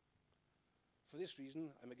simple. For this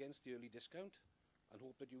reason, I'm against the early discount and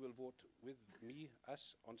hope that you will vote with me,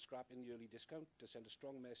 us, on scrapping the early discount to send a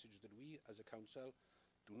strong message that we, as a council,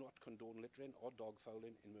 do not condone littering or dog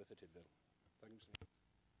fouling in Merthyr Tydfil. Thank you, Mr. Mayor.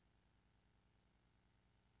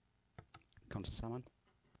 Councillor Salmon.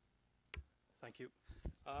 Thank you.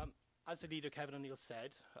 As the leader, Kevin O'Neill,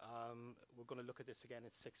 said, we're going to look at this again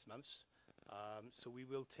in 6 months. So we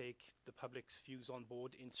will take the public's views on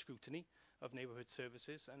board in scrutiny of neighbourhood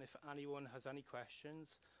services, and if anyone has any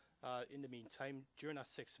questions in the meantime during that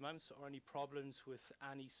 6 months or any problems with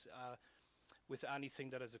anything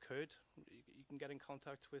that has occurred, you can get in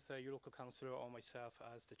contact with your local councillor or myself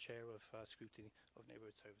as the chair of scrutiny of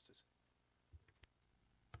neighbourhood services.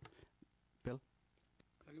 Bill.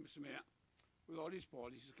 Thank you, Mr. Mayor. With all these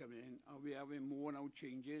policies coming in, are we having more now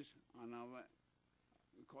changes on our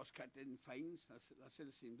cost-cutting fines? That's at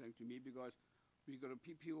the same time to me, because we got a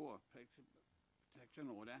PPO, protection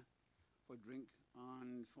order, for drink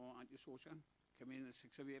and for antisocial coming in the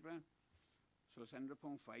 6th of April. So it's £100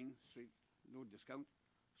 fine, straight, no discount.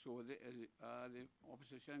 So the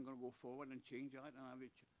opposition are going to go forward and change that and have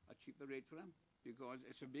a cheaper rate for them, because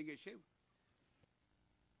it's a big issue.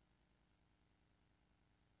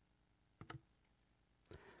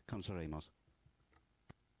 Councillor Amos.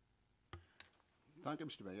 Thank you,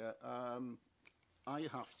 Mr. Mayor. I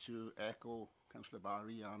have to echo Councillor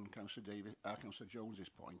Barry and Councillor Jones's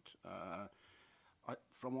point.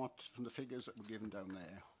 From the figures that were given down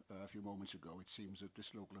there a few moments ago, it seems that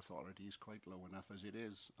this local authority is quite low enough as it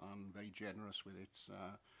is, and very generous with its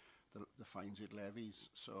the fines it levies.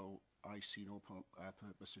 So I see no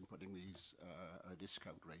purpose in putting these a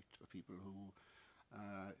discount rate for people who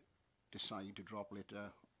decide to drop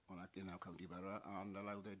litter in our county borough and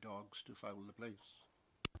allow their dogs to foul the place.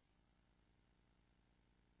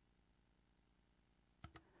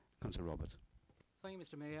 Councillor Roberts. Thank you,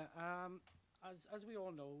 Mr. Mayor. As we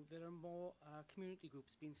all know, there are more community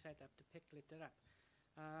groups being set up to pick litter up.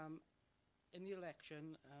 In the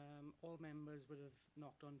election, all members would have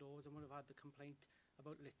knocked on doors and would have had the complaint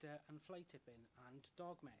about litter and fly tipping and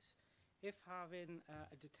dog mess. If having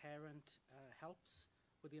a deterrent helps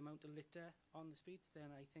with the amount of litter on the streets,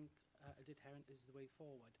 then I think a deterrent is the way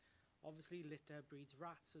forward. Obviously, litter breeds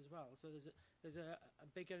rats as well, so there's a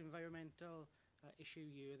bigger environmental issue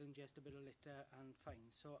here than just a bit of litter and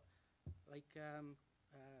fines. So, like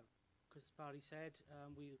Chris Barry said,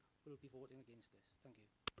 we will be voting against this. Thank you.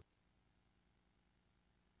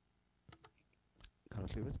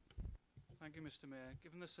 Carlos Lewis. Thank you, Mr. Mayor.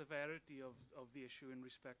 Given the severity of the issue in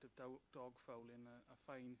respect of dog fouling, a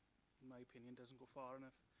fine, in my opinion, doesn't go far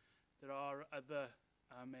enough. There are other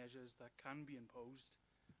measures that can be imposed,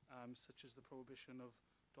 such as the prohibition of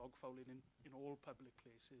dog fouling in all public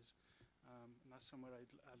places, and that's somewhere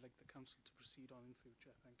I'd like the council to proceed on in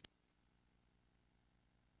future. Thank you.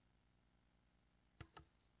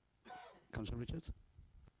 Councillor Richards.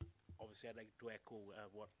 Obviously, I'd like to echo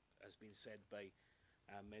what has been said by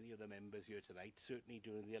many of the members here tonight. Certainly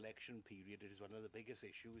during the election period, it is one of the biggest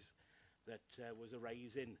issues that was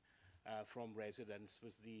arising from residents,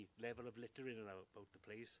 was the level of littering about the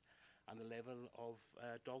place and the level of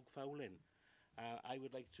dog fouling. I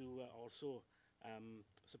would like to also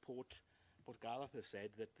support what Gareth has said,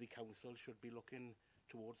 that the council should be looking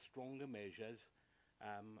towards stronger measures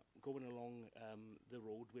going along the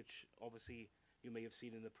road, which obviously you may have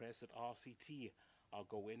seen in the press that RCT are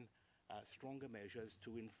going, stronger measures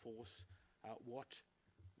to enforce what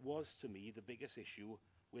was to me the biggest issue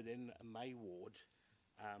within my ward,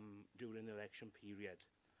 during the election period.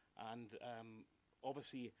 And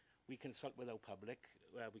obviously, we consult with our public.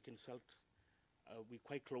 We're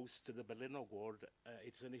quite close to the Ballina ward.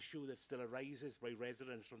 It's an issue that still arises by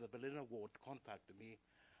residents from the Ballina ward contacting me,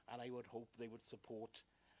 and I would hope they would support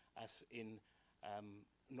us in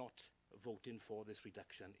not voting for this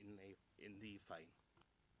reduction in the fine.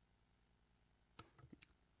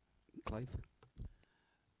 Clive?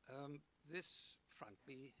 This,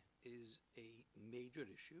 frankly, is a major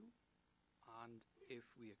issue, and if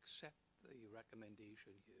we accept the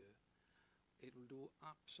recommendation here, it will do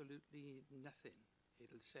absolutely nothing.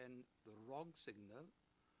 It'll send the wrong signal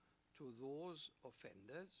to those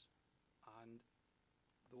offenders, and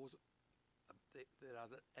those there are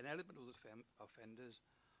an element of those offenders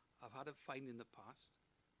have had a fine in the past.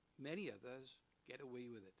 Many others get away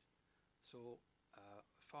with it. So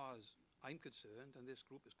as far as I'm concerned, and this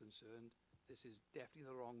group is concerned, this is definitely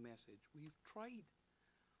the wrong message. We've tried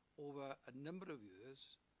over a number of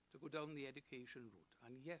years to go down the education route,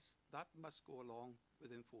 and yes, that must go along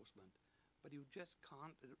with enforcement, but you just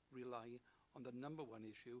can't rely on the number one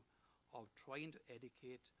issue of trying to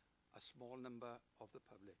educate a small number of the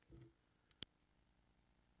public.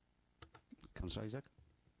 Councillor Isaac?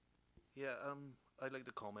 Yeah, I'd like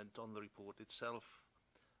to comment on the report itself.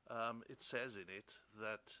 It says in it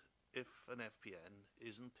that if an FPN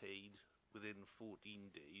isn't paid within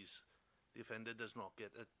 14 days, the offender does not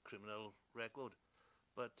get a criminal record.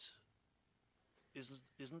 But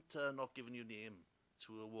isn't not giving your name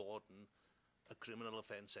to a warden a criminal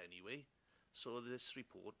offence anyway? So this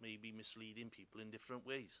report may be misleading people in different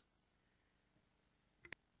ways.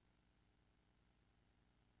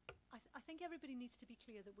 I think everybody needs to be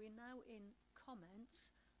clear that we're now in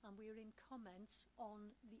comments, and we're in comments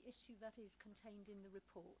on the issue that is contained in the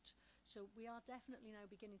report. So we are definitely now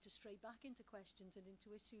beginning to stray back into questions and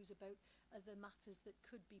into issues about other matters that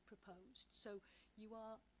could be proposed. So you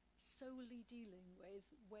are solely dealing with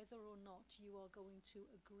whether or not you are going to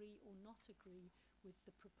agree or not agree with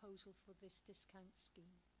the proposal for this discount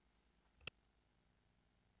scheme.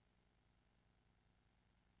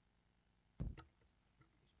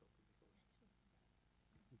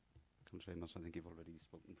 Councillor Amos, I think you've already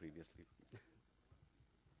spoken previously.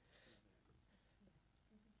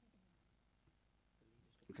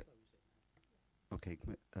 Okay. Okay,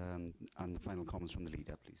 and final comments from the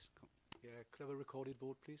leader, please. Yeah, could I have a recorded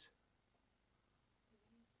vote, please?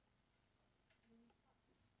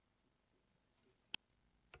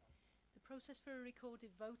 The process for a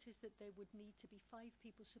recorded vote is that there would need to be 5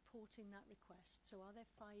 people supporting that request. So are there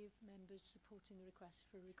 5 members supporting the request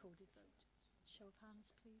for a recorded vote? Show of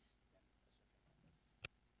hands, please.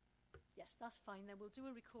 Yes, that's fine. Then we'll do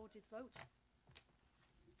a recorded vote.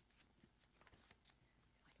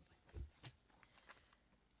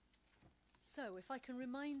 So, if I can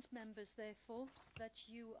remind members, therefore,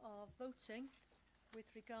 that you are voting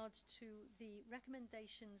with regard to the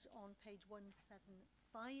recommendations on page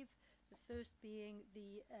 175, the first being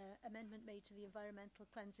the amendment made to the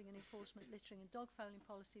environmental cleansing and enforcement littering and dogfouling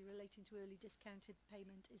policy relating to early discounted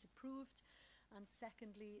payment is approved, and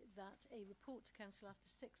secondly, that a report to Council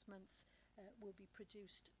after 6 months will be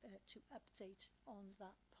produced to update on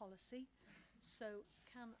that policy. So,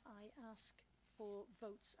 can I ask for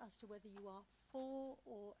votes as to whether you are for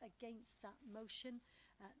or against that motion,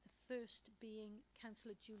 the first being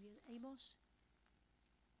Councillor Julian Amos.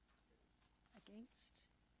 Against.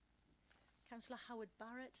 Councillor Howard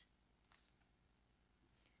Barrett.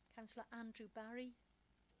 Councillor Andrew Barry.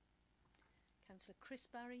 Councillor Chris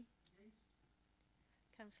Barry.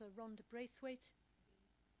 Councillor Rhonda Braithwaite.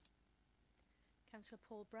 Councillor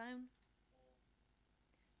Paul Brown.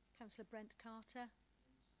 Councillor Brent Carter.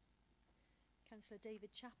 Councillor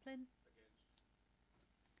David Chaplin.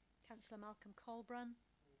 Councillor Malcolm Colbran.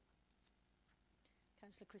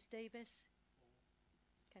 Councillor Chris Davis.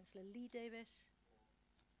 Councillor Lee Davis.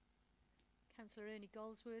 Councillor Ernie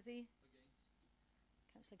Goldsworthy.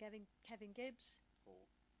 Councillor Kevin Gibbs.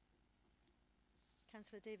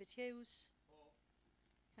 Councillor David Hughes.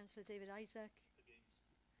 Councillor David Isaac.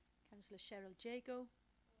 Councillor Cheryl Jago.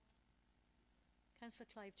 Councillor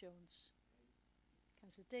Clive Jones.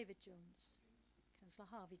 Councillor David Jones. Councillor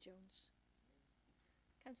Harvey Jones.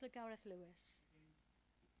 Councillor Gareth Lewis.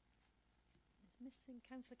 Is missing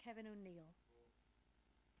Councillor Kevin O'Neill.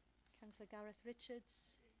 Councillor Gareth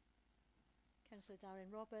Richards. Councillor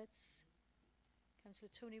Darren Roberts.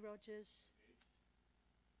 Councillor Tony Rogers.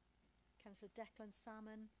 Councillor Declan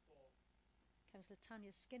Salmon. Councillor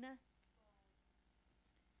Tanya Skinner.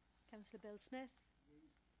 Councillor Bill Smith.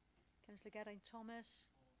 Councillor Geraint Thomas.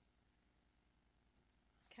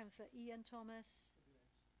 Councillor Ian Thomas.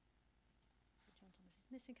 John Thomas is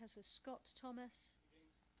missing Councillor Scott Thomas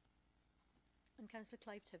and Councillor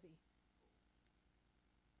Clive Tivy.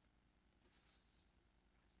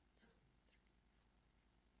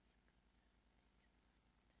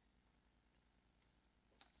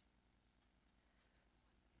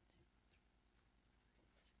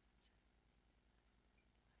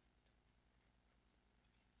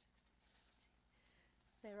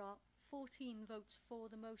 There are 14 votes for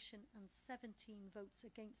the motion and 17 votes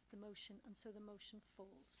against the motion, and so the motion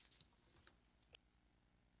falls.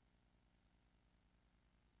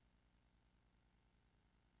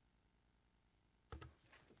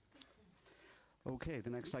 Okay, the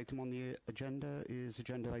next item on the agenda is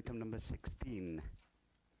agenda item number 16.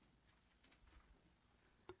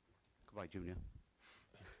 Goodbye, Junior.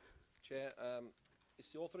 Chair, it's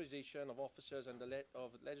the authorisation of officers and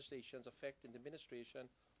of legislations affecting the administration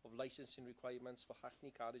of licensing requirements for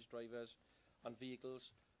hackney carriage drivers and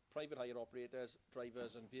vehicles, private hire operators,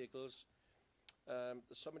 drivers and vehicles.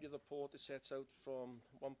 The summary of the report is sets out from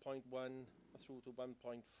 1.1 through to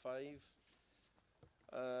 1.5.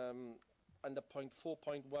 Under point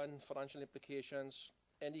 4.1, financial implications,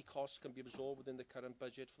 any costs can be absorbed within the current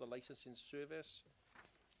budget for the licensing service.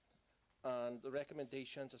 And the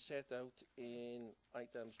recommendations are set out in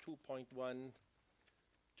items 2.1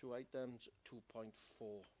 to items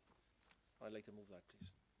 2.4. I'd like to move that,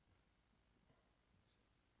 please.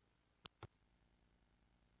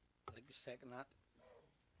 I'd like to second that.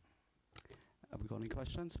 Have we got any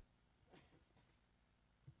questions?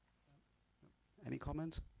 Any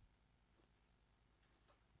comments?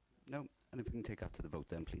 No? And if we can take that to the vote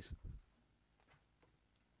then, please.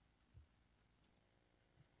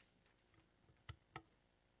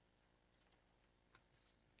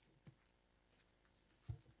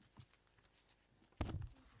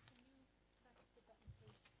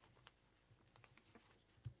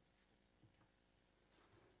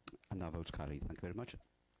 And that vote's carried. Thank you very much.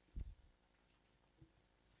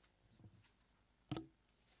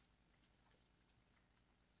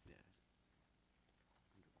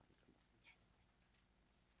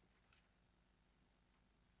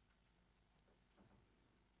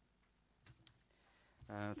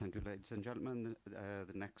 Thank you, ladies and gentlemen.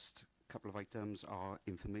 The next couple of items are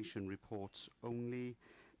information reports only.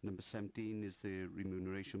 Number 17 is the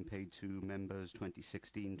remuneration paid to members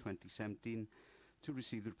 2016-2017 to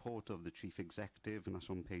receive the report of the Chief Executive, and that's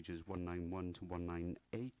on pages 191 to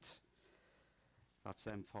 198. That's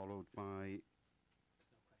then followed by...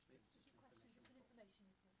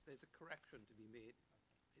 There's a correction to be made.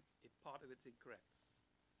 Part of it's incorrect.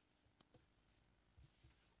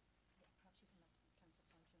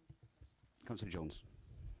 Councillor Jones.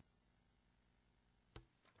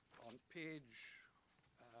 On page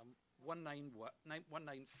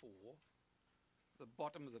 194, the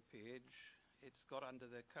bottom of the page, it's got under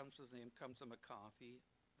the councillor's name, Councillor McCarthy,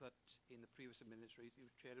 that in the previous administration he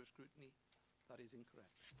was chair of scrutiny. That is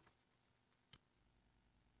incorrect.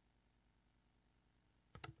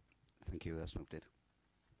 Thank you, that's noted.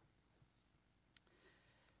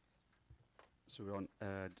 So we're on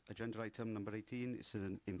agenda item number 18. It's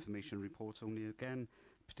an information report only again.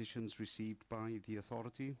 Petitions received by the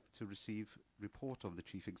authority to receive report of the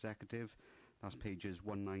Chief Executive. That's pages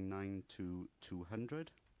 199 to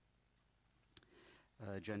 200.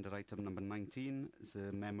 Agenda item number 19 is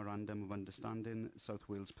a memorandum of understanding, South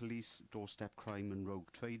Wales Police, doorstep crime and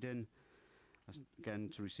rogue trading. That's again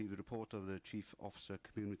to receive the report of the Chief Officer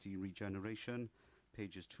Community Regeneration,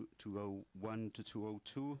 pages 201 to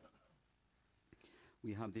 202.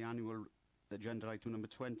 We have the annual agenda item number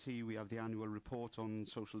 20. We have the annual report on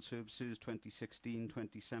social services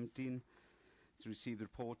 2016-2017. To receive the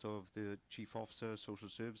report of the Chief Officer Social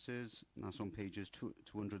Services, and that's on pages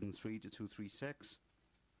 203 to 236.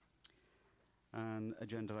 And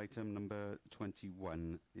agenda item number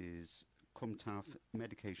 21 is Cwmtaf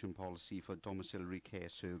medication policy for domiciliary care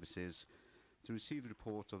services. To receive the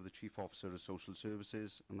report of the Chief Officer of Social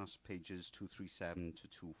Services, and that's pages 237 to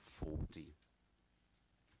 240.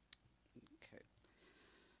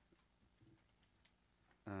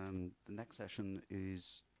 The next session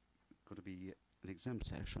is going to be an exempt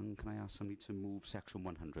session. Can I ask somebody to move section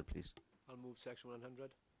 100, please? I'll move section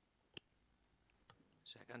 100.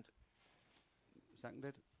 Second.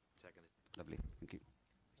 Seconded? Seconded. Lovely, thank you.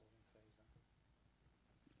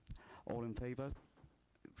 All in favour?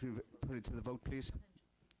 Put it to the vote, please.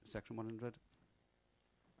 Section 100.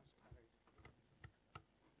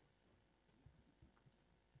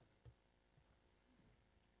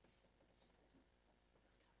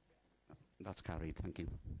 That's carried, thank you.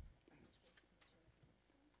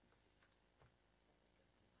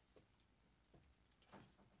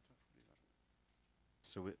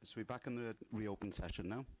 So we're back in the reopened session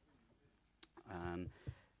now. And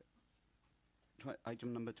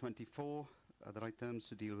item number 24, other items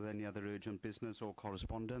to deal with any other urgent business or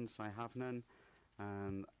correspondence. I have none.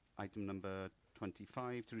 And item number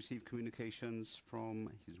 25, to receive communications from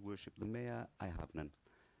His Worship the Mayor. I have none.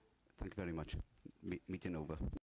 Thank you very much. Meeting over.